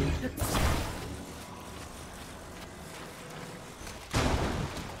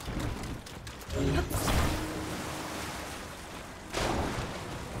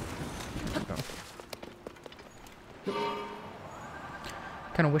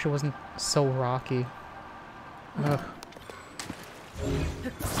 Kind of wish it wasn't so rocky. Ugh.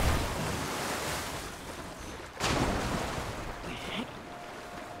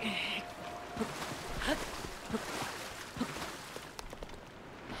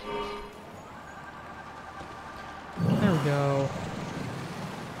 There we go.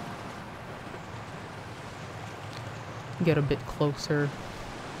 Get a bit closer.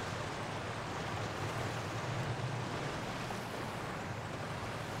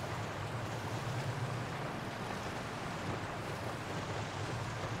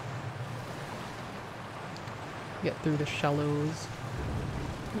 Get through the shallows.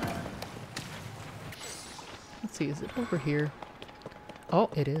 Let's see, is it over here?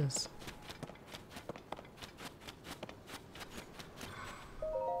 Oh, it is.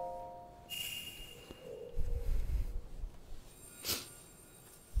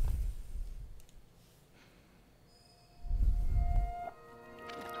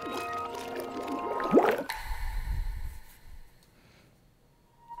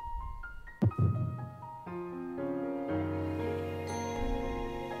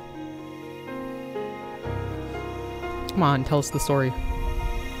 Come on, tell us the story.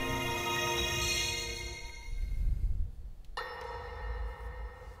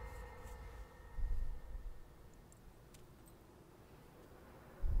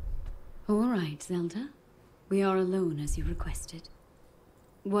 All right, Zelda. We are alone as you requested.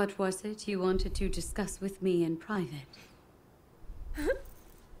 What was it you wanted to discuss with me in private?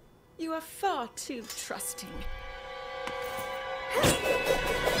 You are far too trusting.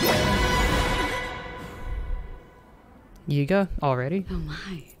 Yiga, already? Oh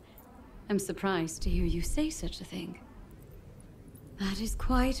my. I'm surprised to hear you say such a thing. That is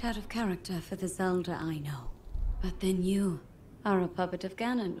quite out of character for the Zelda I know. But then you are a puppet of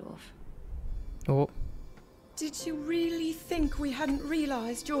Ganondorf. Oh. Did you really think we hadn't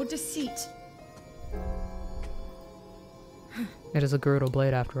realized your deceit? It is a Gerudo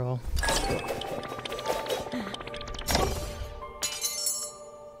blade after all.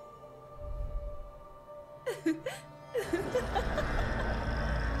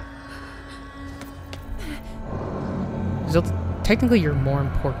 So technically you're more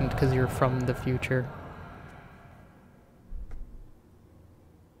important because you're from the future.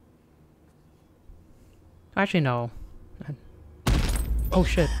 Actually, no. Oh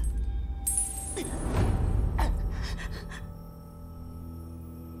shit.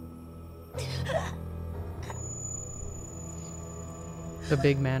 The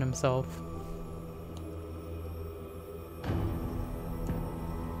big man himself.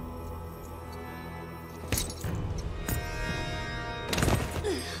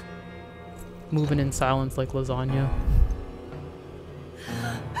 Moving in silence like lasagna.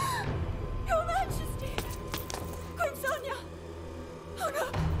 Your Majesty! Queen Sonia! Oh no!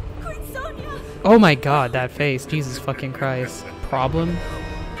 Queen Sonia! Oh my god, that face. Jesus fucking Christ. Problem?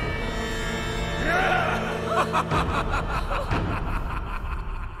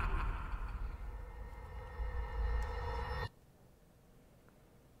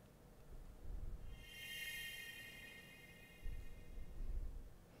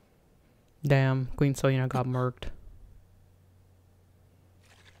 Damn, Queen Sonia got murked.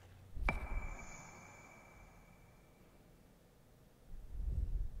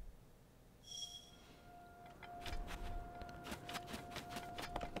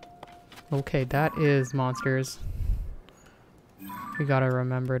 Okay, that is monsters. We gotta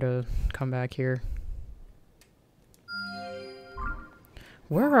remember to come back here.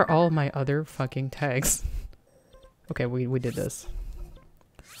 Where are all my other fucking tags? Okay, we did this.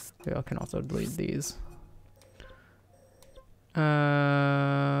 We can also delete these.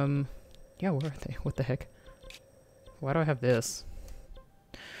 Yeah, where are they? What the heck? Why do I have this?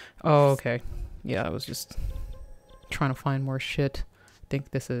 Oh, okay. Yeah, I was just trying to find more shit. I think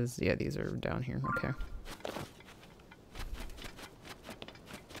this is... yeah, these are down here. Okay.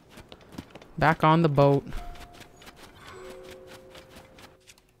 Back on the boat.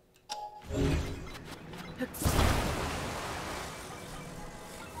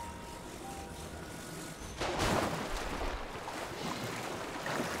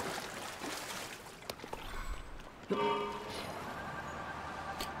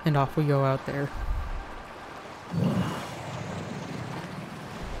 And off we go out there.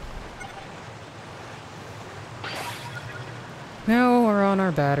 Now we're on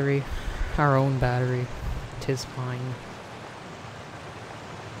our battery. Our own battery. 'Tis fine.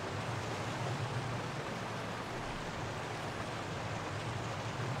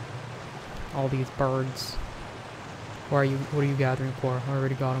 All these birds. What are you gathering for? I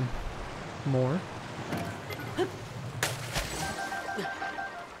already got them. More?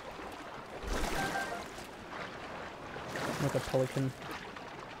 Like a pelican.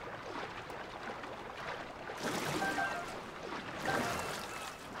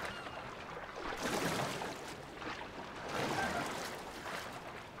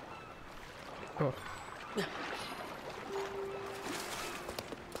 Oh.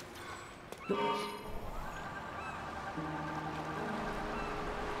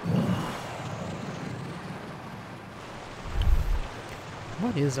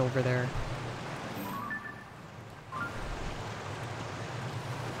 What is over there?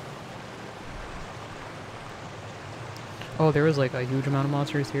 Oh, there was like a huge amount of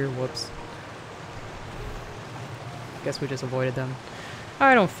monsters here. Whoops. Guess we just avoided them.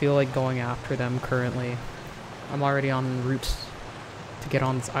 I don't feel like going after them currently. I'm already en route to get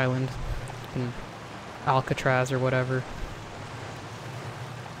on this island in Alcatraz or whatever.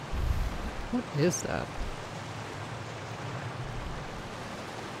 What is that?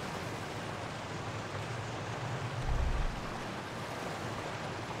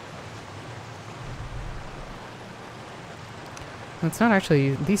 It's not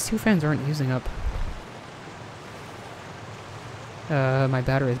actually... these two fans aren't using up my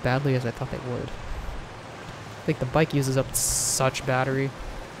battery as badly as I thought they would. I think the bike uses up such battery.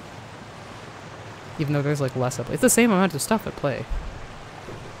 Even though there's like less up. It's the same amount of stuff at play.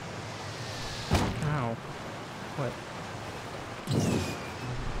 Ow. What?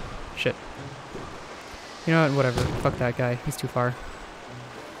 Shit. You know what? Whatever. Fuck that guy. He's too far.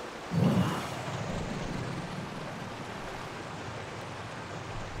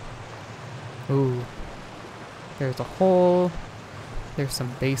 Ooh. There's a hole. There's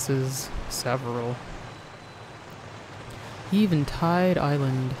some bases. Several. Eventide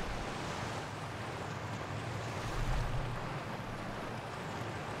Island.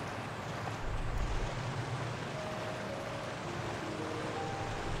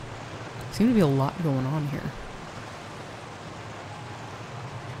 Seems to be a lot going on here.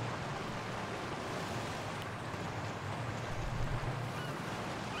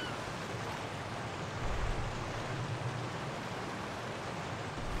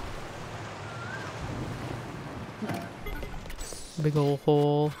 Big old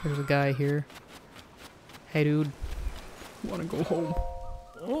hole. There's a guy here. Hey, dude. Wanna go home?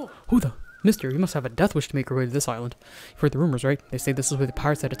 Who the? Mister, you must have a death wish to make your way to this island. You've heard the rumors, right? They say this is where the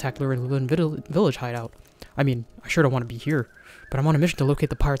pirates that attacked Lurin village hideout. I mean, I sure don't want to be here, but I'm on a mission to locate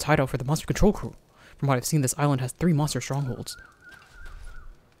the pirates' hideout for the monster control crew. From what I've seen, this island has 3 monster strongholds.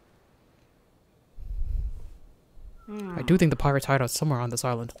 I do think the pirates' hideout's somewhere on this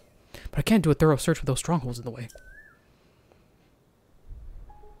island, but I can't do a thorough search with those strongholds in the way.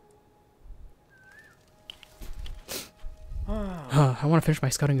 I want to finish my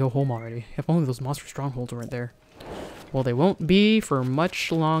scouting and go home already. If only those monster strongholds weren't there. Well, they won't be for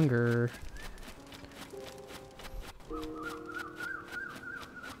much longer.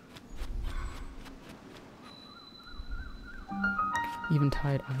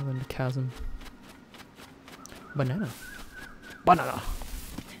 Eventide Island Chasm. Banana. Banana!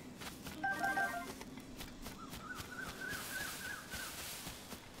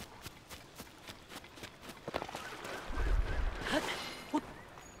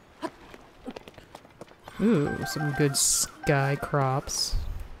 Ooh, some good sky crops.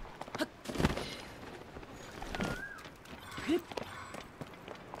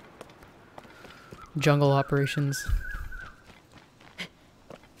 Jungle operations.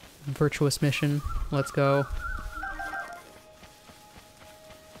 Virtuous mission. Let's go.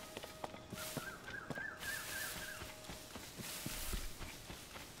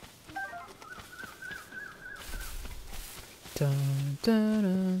 Dun, dun,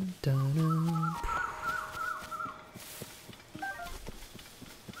 dun, dun, dun.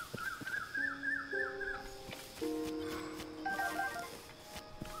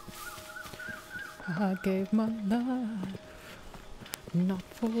 I gave my life, not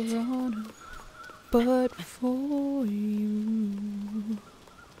for honor, but for you.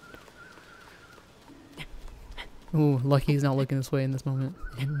 Ooh, lucky he's not looking this way in this moment.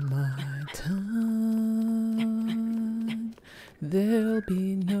 In my time, there'll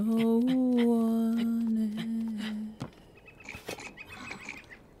be no one else.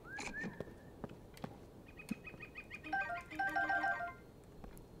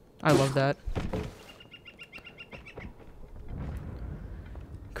 I love that.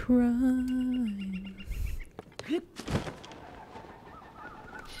 Crime.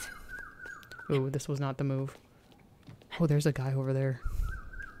 Ooh, this was not the move. Oh, there's a guy over there.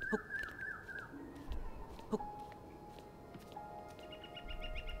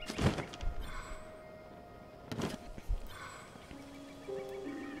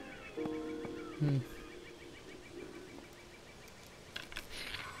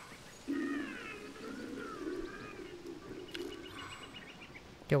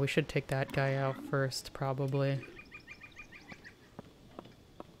 Yeah, we should take that guy out first, probably.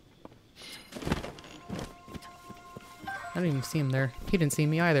 I didn't even see him there. He didn't see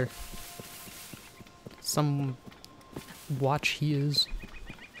me either. Some watch he is.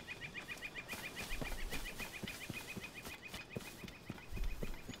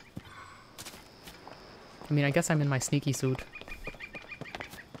 I mean, I guess I'm in my sneaky suit.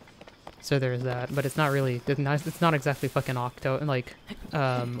 So there's that, but it's not really, it's not exactly fucking octo, like,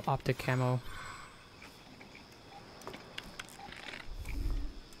 optic camo.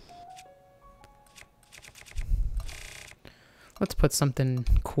 Let's put something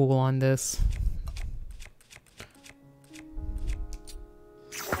cool on this.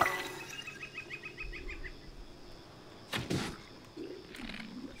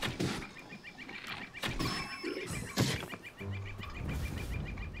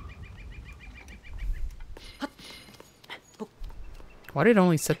 Why did it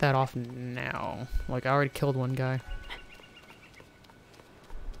only set that off now? Like, I already killed one guy.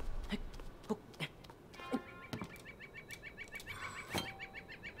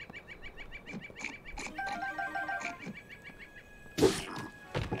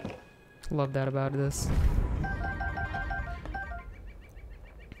 Love that about this.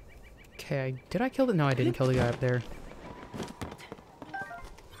 Okay, did I kill the— no, I didn't kill the guy up there.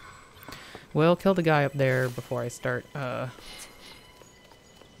 Well, kill the guy up there before I start,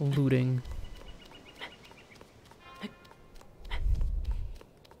 looting.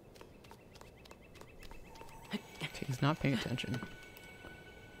 Okay, he's not paying attention.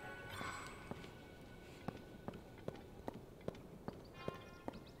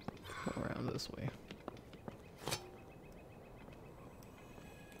 Go around this way.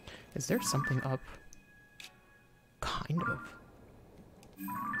 Is there something up? Kind of.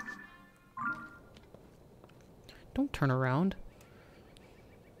 Don't turn around.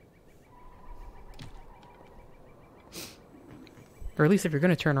 Or at least if you're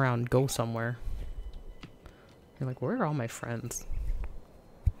gonna turn around, go somewhere. You're like, where are all my friends?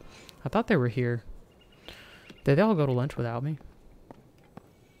 I thought they were here. Did they all go to lunch without me?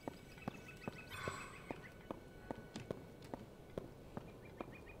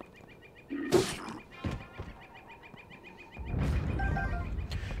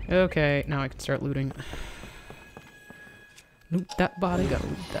 Okay, now I can start looting. Loot that body, gotta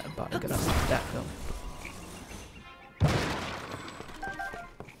loot that body, gotta loot that film.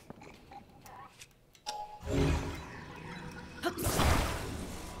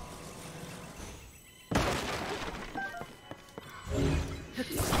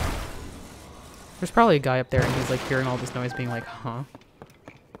 There's probably a guy up there and he's like hearing all this noise being like, huh?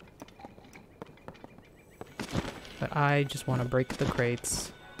 But I just want to break the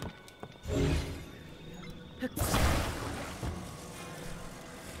crates.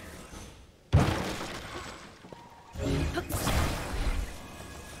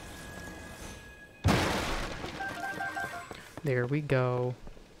 There we go.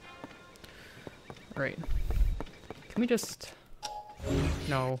 Alright. Can we just...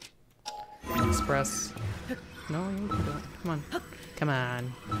 No. Express. No, you can do it. Come on. Come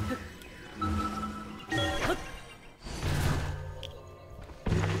on.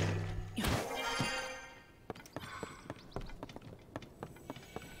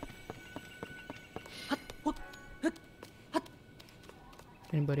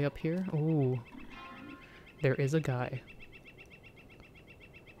 Anybody up here? Ooh. There is a guy.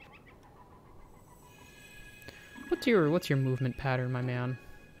 What's your movement pattern, my man?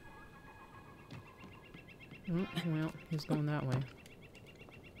 Oh, well, he's going that way.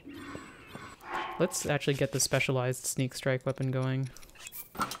 Let's actually get the specialized sneak strike weapon going.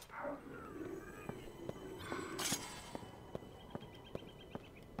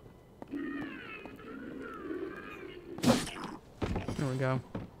 There we go.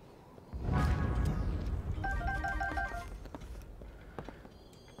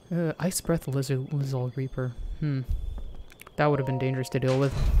 Ice Breath Lizard Reaper. That would have been dangerous to deal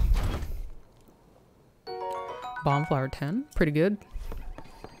with. Bombflower 10. Pretty good.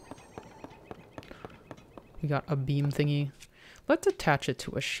 We got a beam thingy. Let's attach it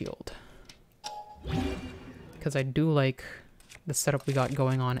to a shield. Because I do like the setup we got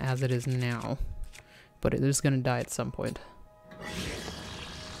going on as it is now. But it is going to die at some point.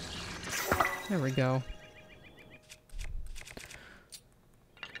 There we go.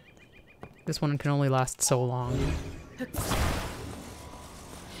 This one can only last so long.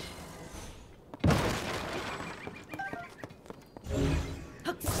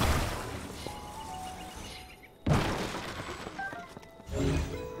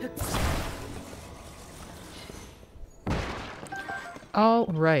 All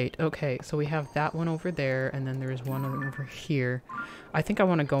right, okay, so we have that one over there, and then there's one over here. I think I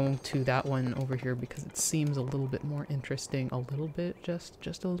want to go to that one over here because it seems a little bit more interesting. A little bit,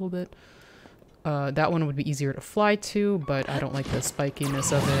 just a little bit. That one would be easier to fly to, but I don't like the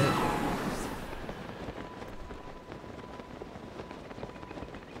spikiness of it.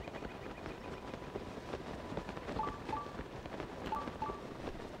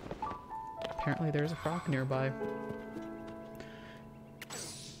 Apparently there's a frog nearby.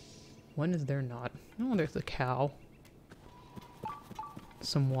 When is there not? Oh, there's a cow.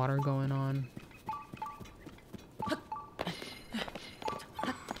 Some water going on.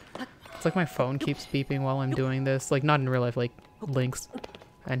 It's like my phone keeps beeping while I'm doing this. Like, not in real life, like Link's.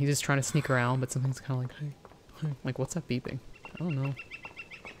 And he's just trying to sneak around, but something's kind of like, hey. Like, what's that beeping? I don't know.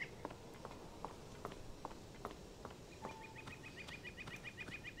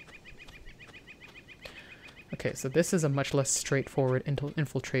 Okay, so this is a much less straightforward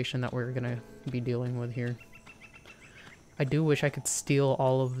infiltration that we're gonna be dealing with here. I do wish I could steal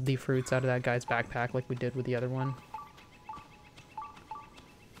all of the fruits out of that guy's backpack like we did with the other one.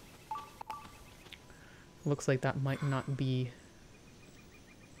 Looks like that might not be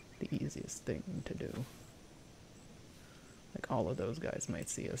the easiest thing to do. Like, all of those guys might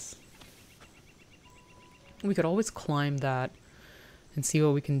see us. We could always climb that and see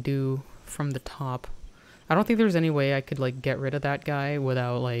what we can do from the top. I don't think there's any way I could, like, get rid of that guy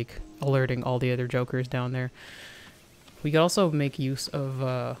without, like, alerting all the other jokers down there. We could also make use of,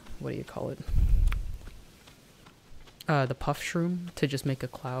 what do you call it? The puff shroom to just make a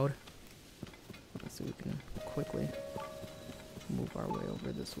cloud. So we can quickly move our way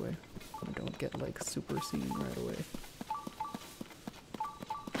over this way. And don't get, like, super seen right away.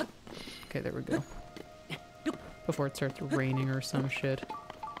 Okay, there we go. Before it starts raining or some shit.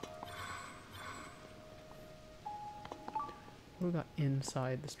 What we got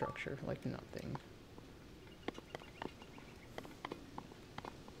inside the structure? Like, nothing.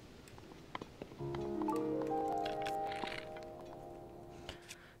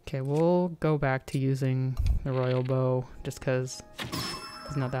 Okay, we'll go back to using the royal bow just because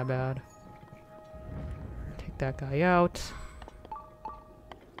it's not that bad. Take that guy out.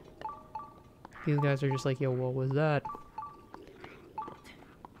 These guys are just like, yo, what was that?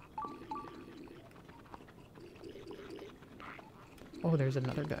 Oh, there's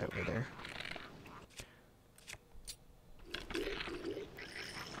another guy over there.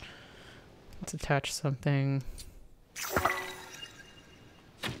 Let's attach something.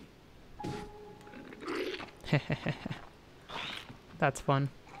 That's fun.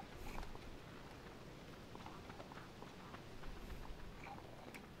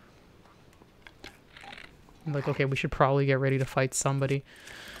 I'm like, okay, we should probably get ready to fight somebody.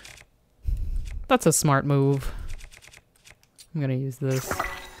 That's a smart move. I'm gonna use this.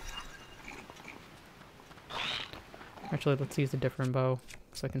 Actually, let's use a different bow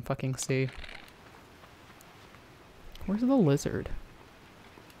so I can fucking see. Where's the lizard?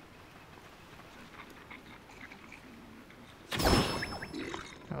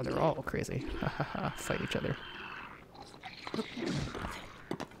 Oh, they're all crazy. Fight each other.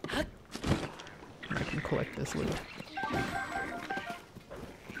 I can collect this loot.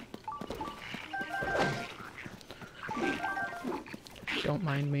 Don't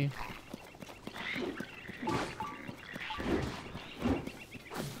mind me.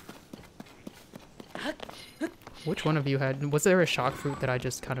 Which one of you had... Was there a shock fruit that I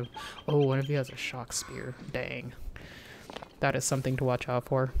just kind of... Oh, one of you has a shock spear. Dang. That is something to watch out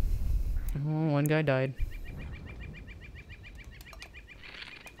for. Oh, one guy died.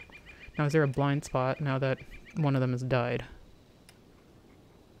 Now, is there a blind spot now that one of them has died?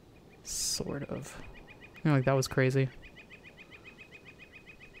 Sort of. I feel like that was crazy.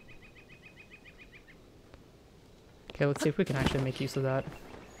 Okay, let's see if we can actually make use of that.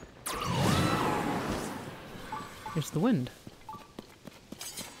 Here's the wind.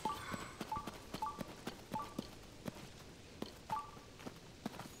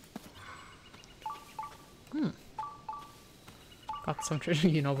 Got some treasure,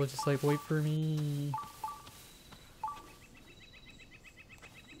 you know, was just like, wait for me.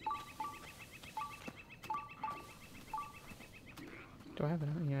 Do I have it?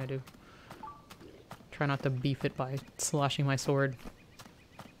 Yeah, I do. Try not to beef it by slashing my sword.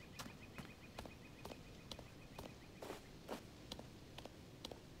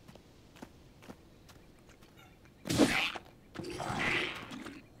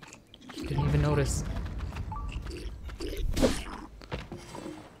 Didn't even notice.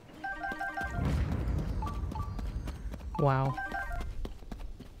 Wow.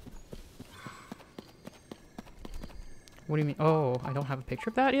 What do you mean? Oh, I don't have a picture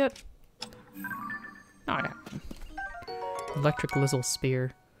of that yet? Oh, yeah. Electric Lizzle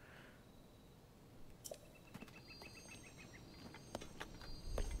Spear.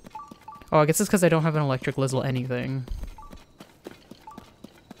 Oh, I guess it's because I don't have an Electric Lizzle anything.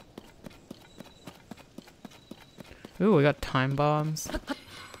 Ooh, we got time bombs.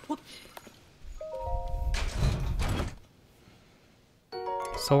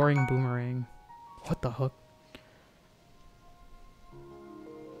 Soaring boomerang. What the heck?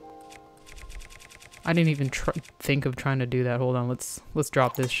 I didn't even think of trying to do that. Hold on, let's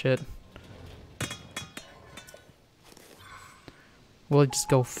drop this shit. Will it just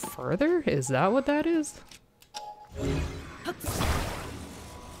go further? Is that what that is?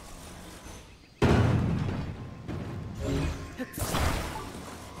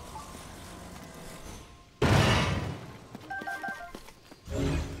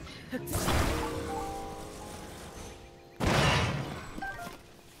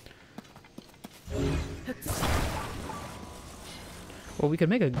 Well, we could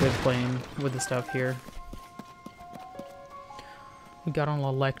make a good plane with the stuff here. We got an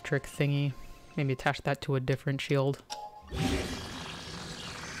electric thingy. Maybe attach that to a different shield.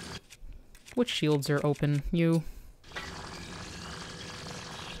 Which shields are open? You.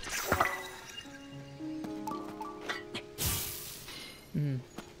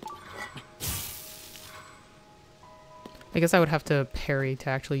 I guess I would have to parry to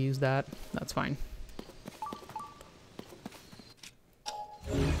actually use that. That's fine.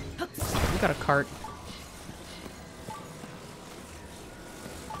 We got a cart.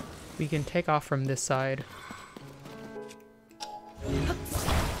 We can take off from this side.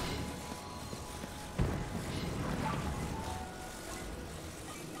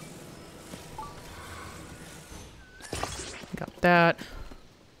 Got that.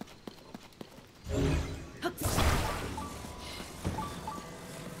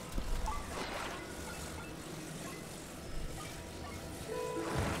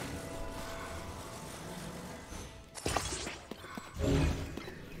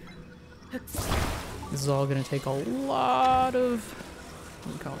 This is all gonna take a lot of,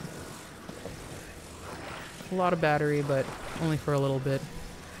 what do you call it? A lot of battery, but only for a little bit.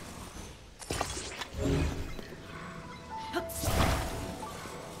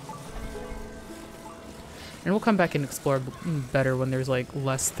 And we'll come back and explore better when there's like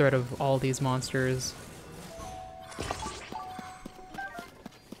less threat of all these monsters.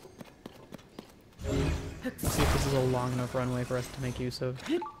 Let's see if this is a long enough runway for us to make use of.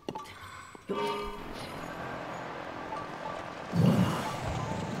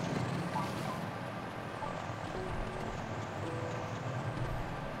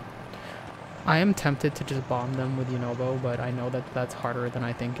 I am tempted to just bomb them with Yunobo, but I know that that's harder than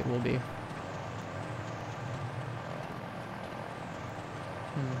I think it will be.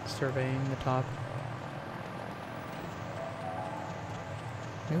 Surveying the top.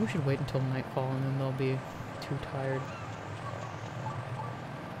 Maybe we should wait until nightfall and then they'll be too tired.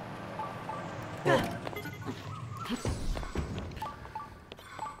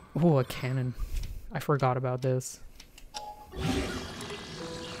 Ooh, a cannon. I forgot about this.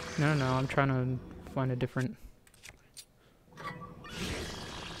 No, I'm trying to find a different...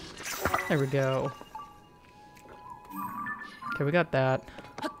 There we go. Okay, we got that.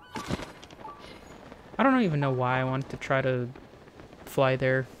 I don't even know why I want to try to fly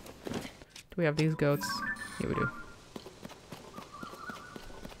there. Do we have these goats? Yeah, we do.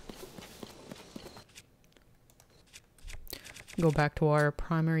 Go back to our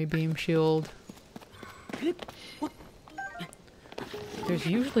primary beam shield. There's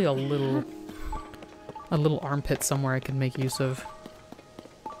usually a little armpit somewhere I can make use of.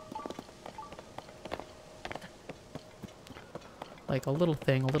 Like a little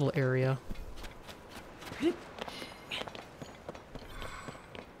thing, a little area.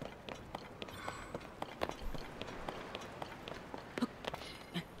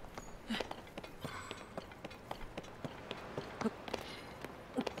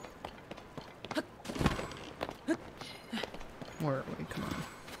 Where are we? Come on.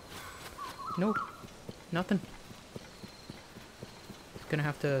 Nope. Nothing. Gonna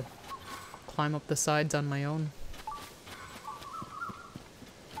have to climb up the sides on my own.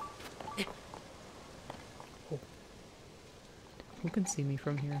 Oh. Who can see me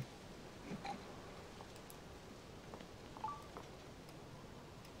from here?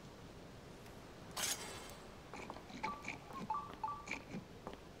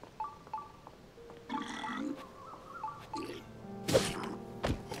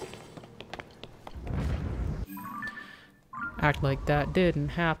 Act like that didn't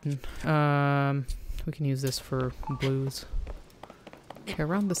happen. We can use this for blues. Okay,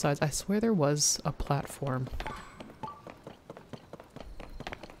 around the sides. I swear there was a platform.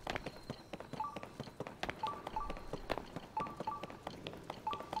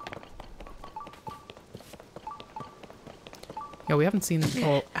 Yeah, we haven't seen...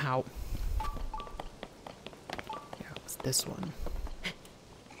 Oh, ow. Yeah, it's this one.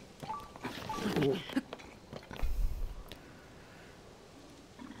 Ooh.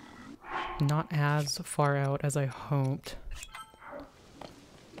 Not as far out as I hoped.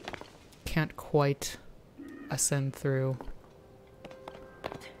 Can't quite ascend through.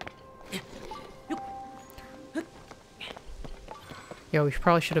 Yeah, we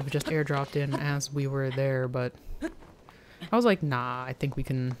probably should have just airdropped in as we were there, but I was like, nah, I think we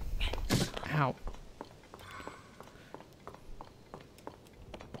can... Ow.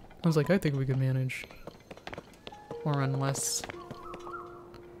 I was like, I think we can manage. Or unless...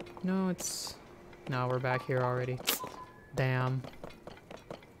 No, it's... No, we're back here already. Damn.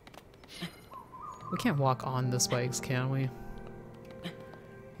 We can't walk on the spikes, can we?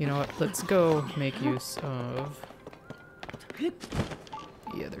 You know what? Let's go make use of...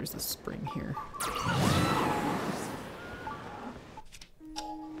 Yeah, there's a spring here.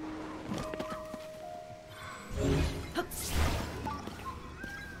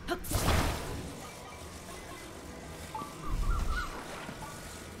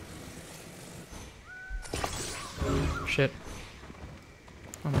 Shit.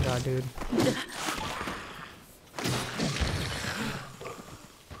 Oh my god, dude.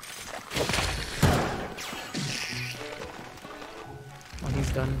 Oh,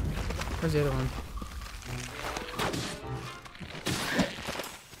 he's done. Where's the other one?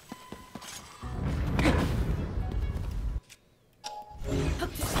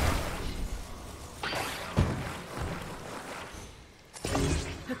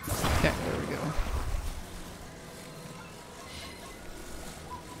 Okay, there we go.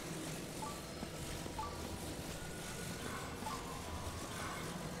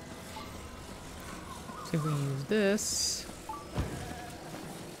 See if we can use this.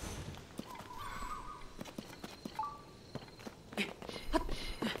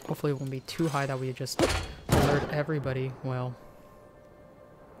 Hopefully it won't be too high that we just alert everybody. Well.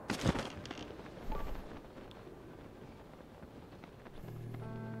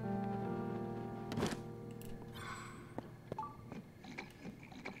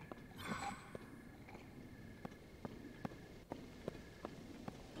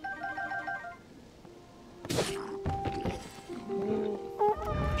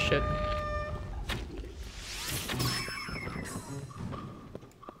 Shit.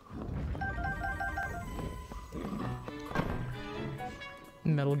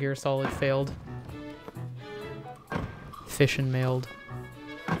 Metal Gear Solid failed. Fish and mailed.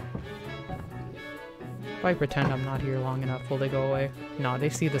 If I pretend I'm not here long enough, will they go away? No, they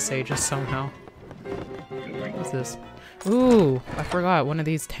see the sages somehow. What's this? Ooh, I forgot one of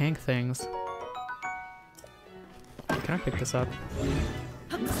these tank things. Can I pick this up?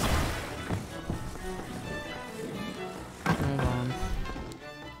 Hold on.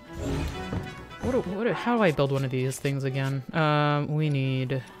 How do I build one of these things again? We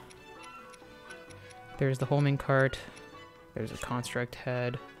need... There's the homing cart. There's a construct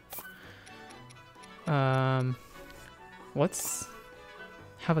head. Let's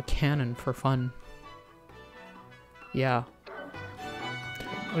have a cannon for fun. Yeah.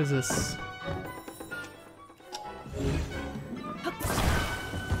 What is this?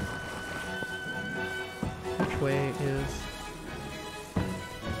 Which way is...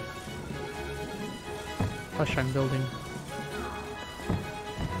 Hush, I'm building.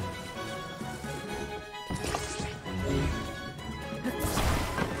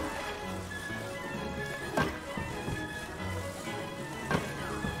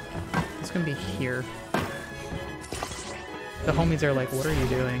 It's gonna be here. The homies are like, what are you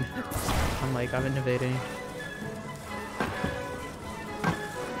doing? I'm like, I'm innovating.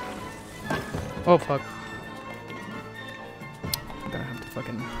 Oh fuck. I'm gonna have to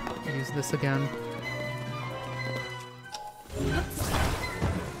fucking use this again.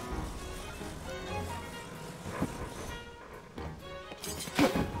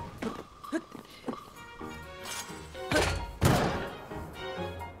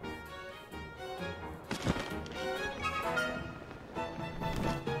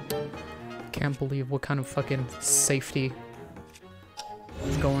 Can't believe what kind of fucking safety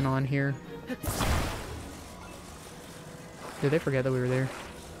is going on here. Did they forget that we were there?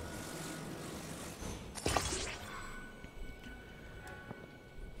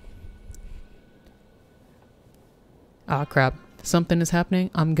 Ah, crap. Something is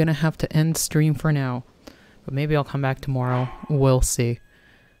happening. I'm gonna have to end stream for now. But maybe I'll come back tomorrow. We'll see.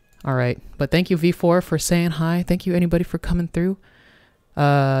 Alright. But thank you, V4, for saying hi. Thank you, anybody, for coming through.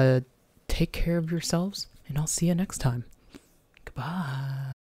 Take care of yourselves, and I'll see you next time.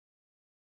 Goodbye.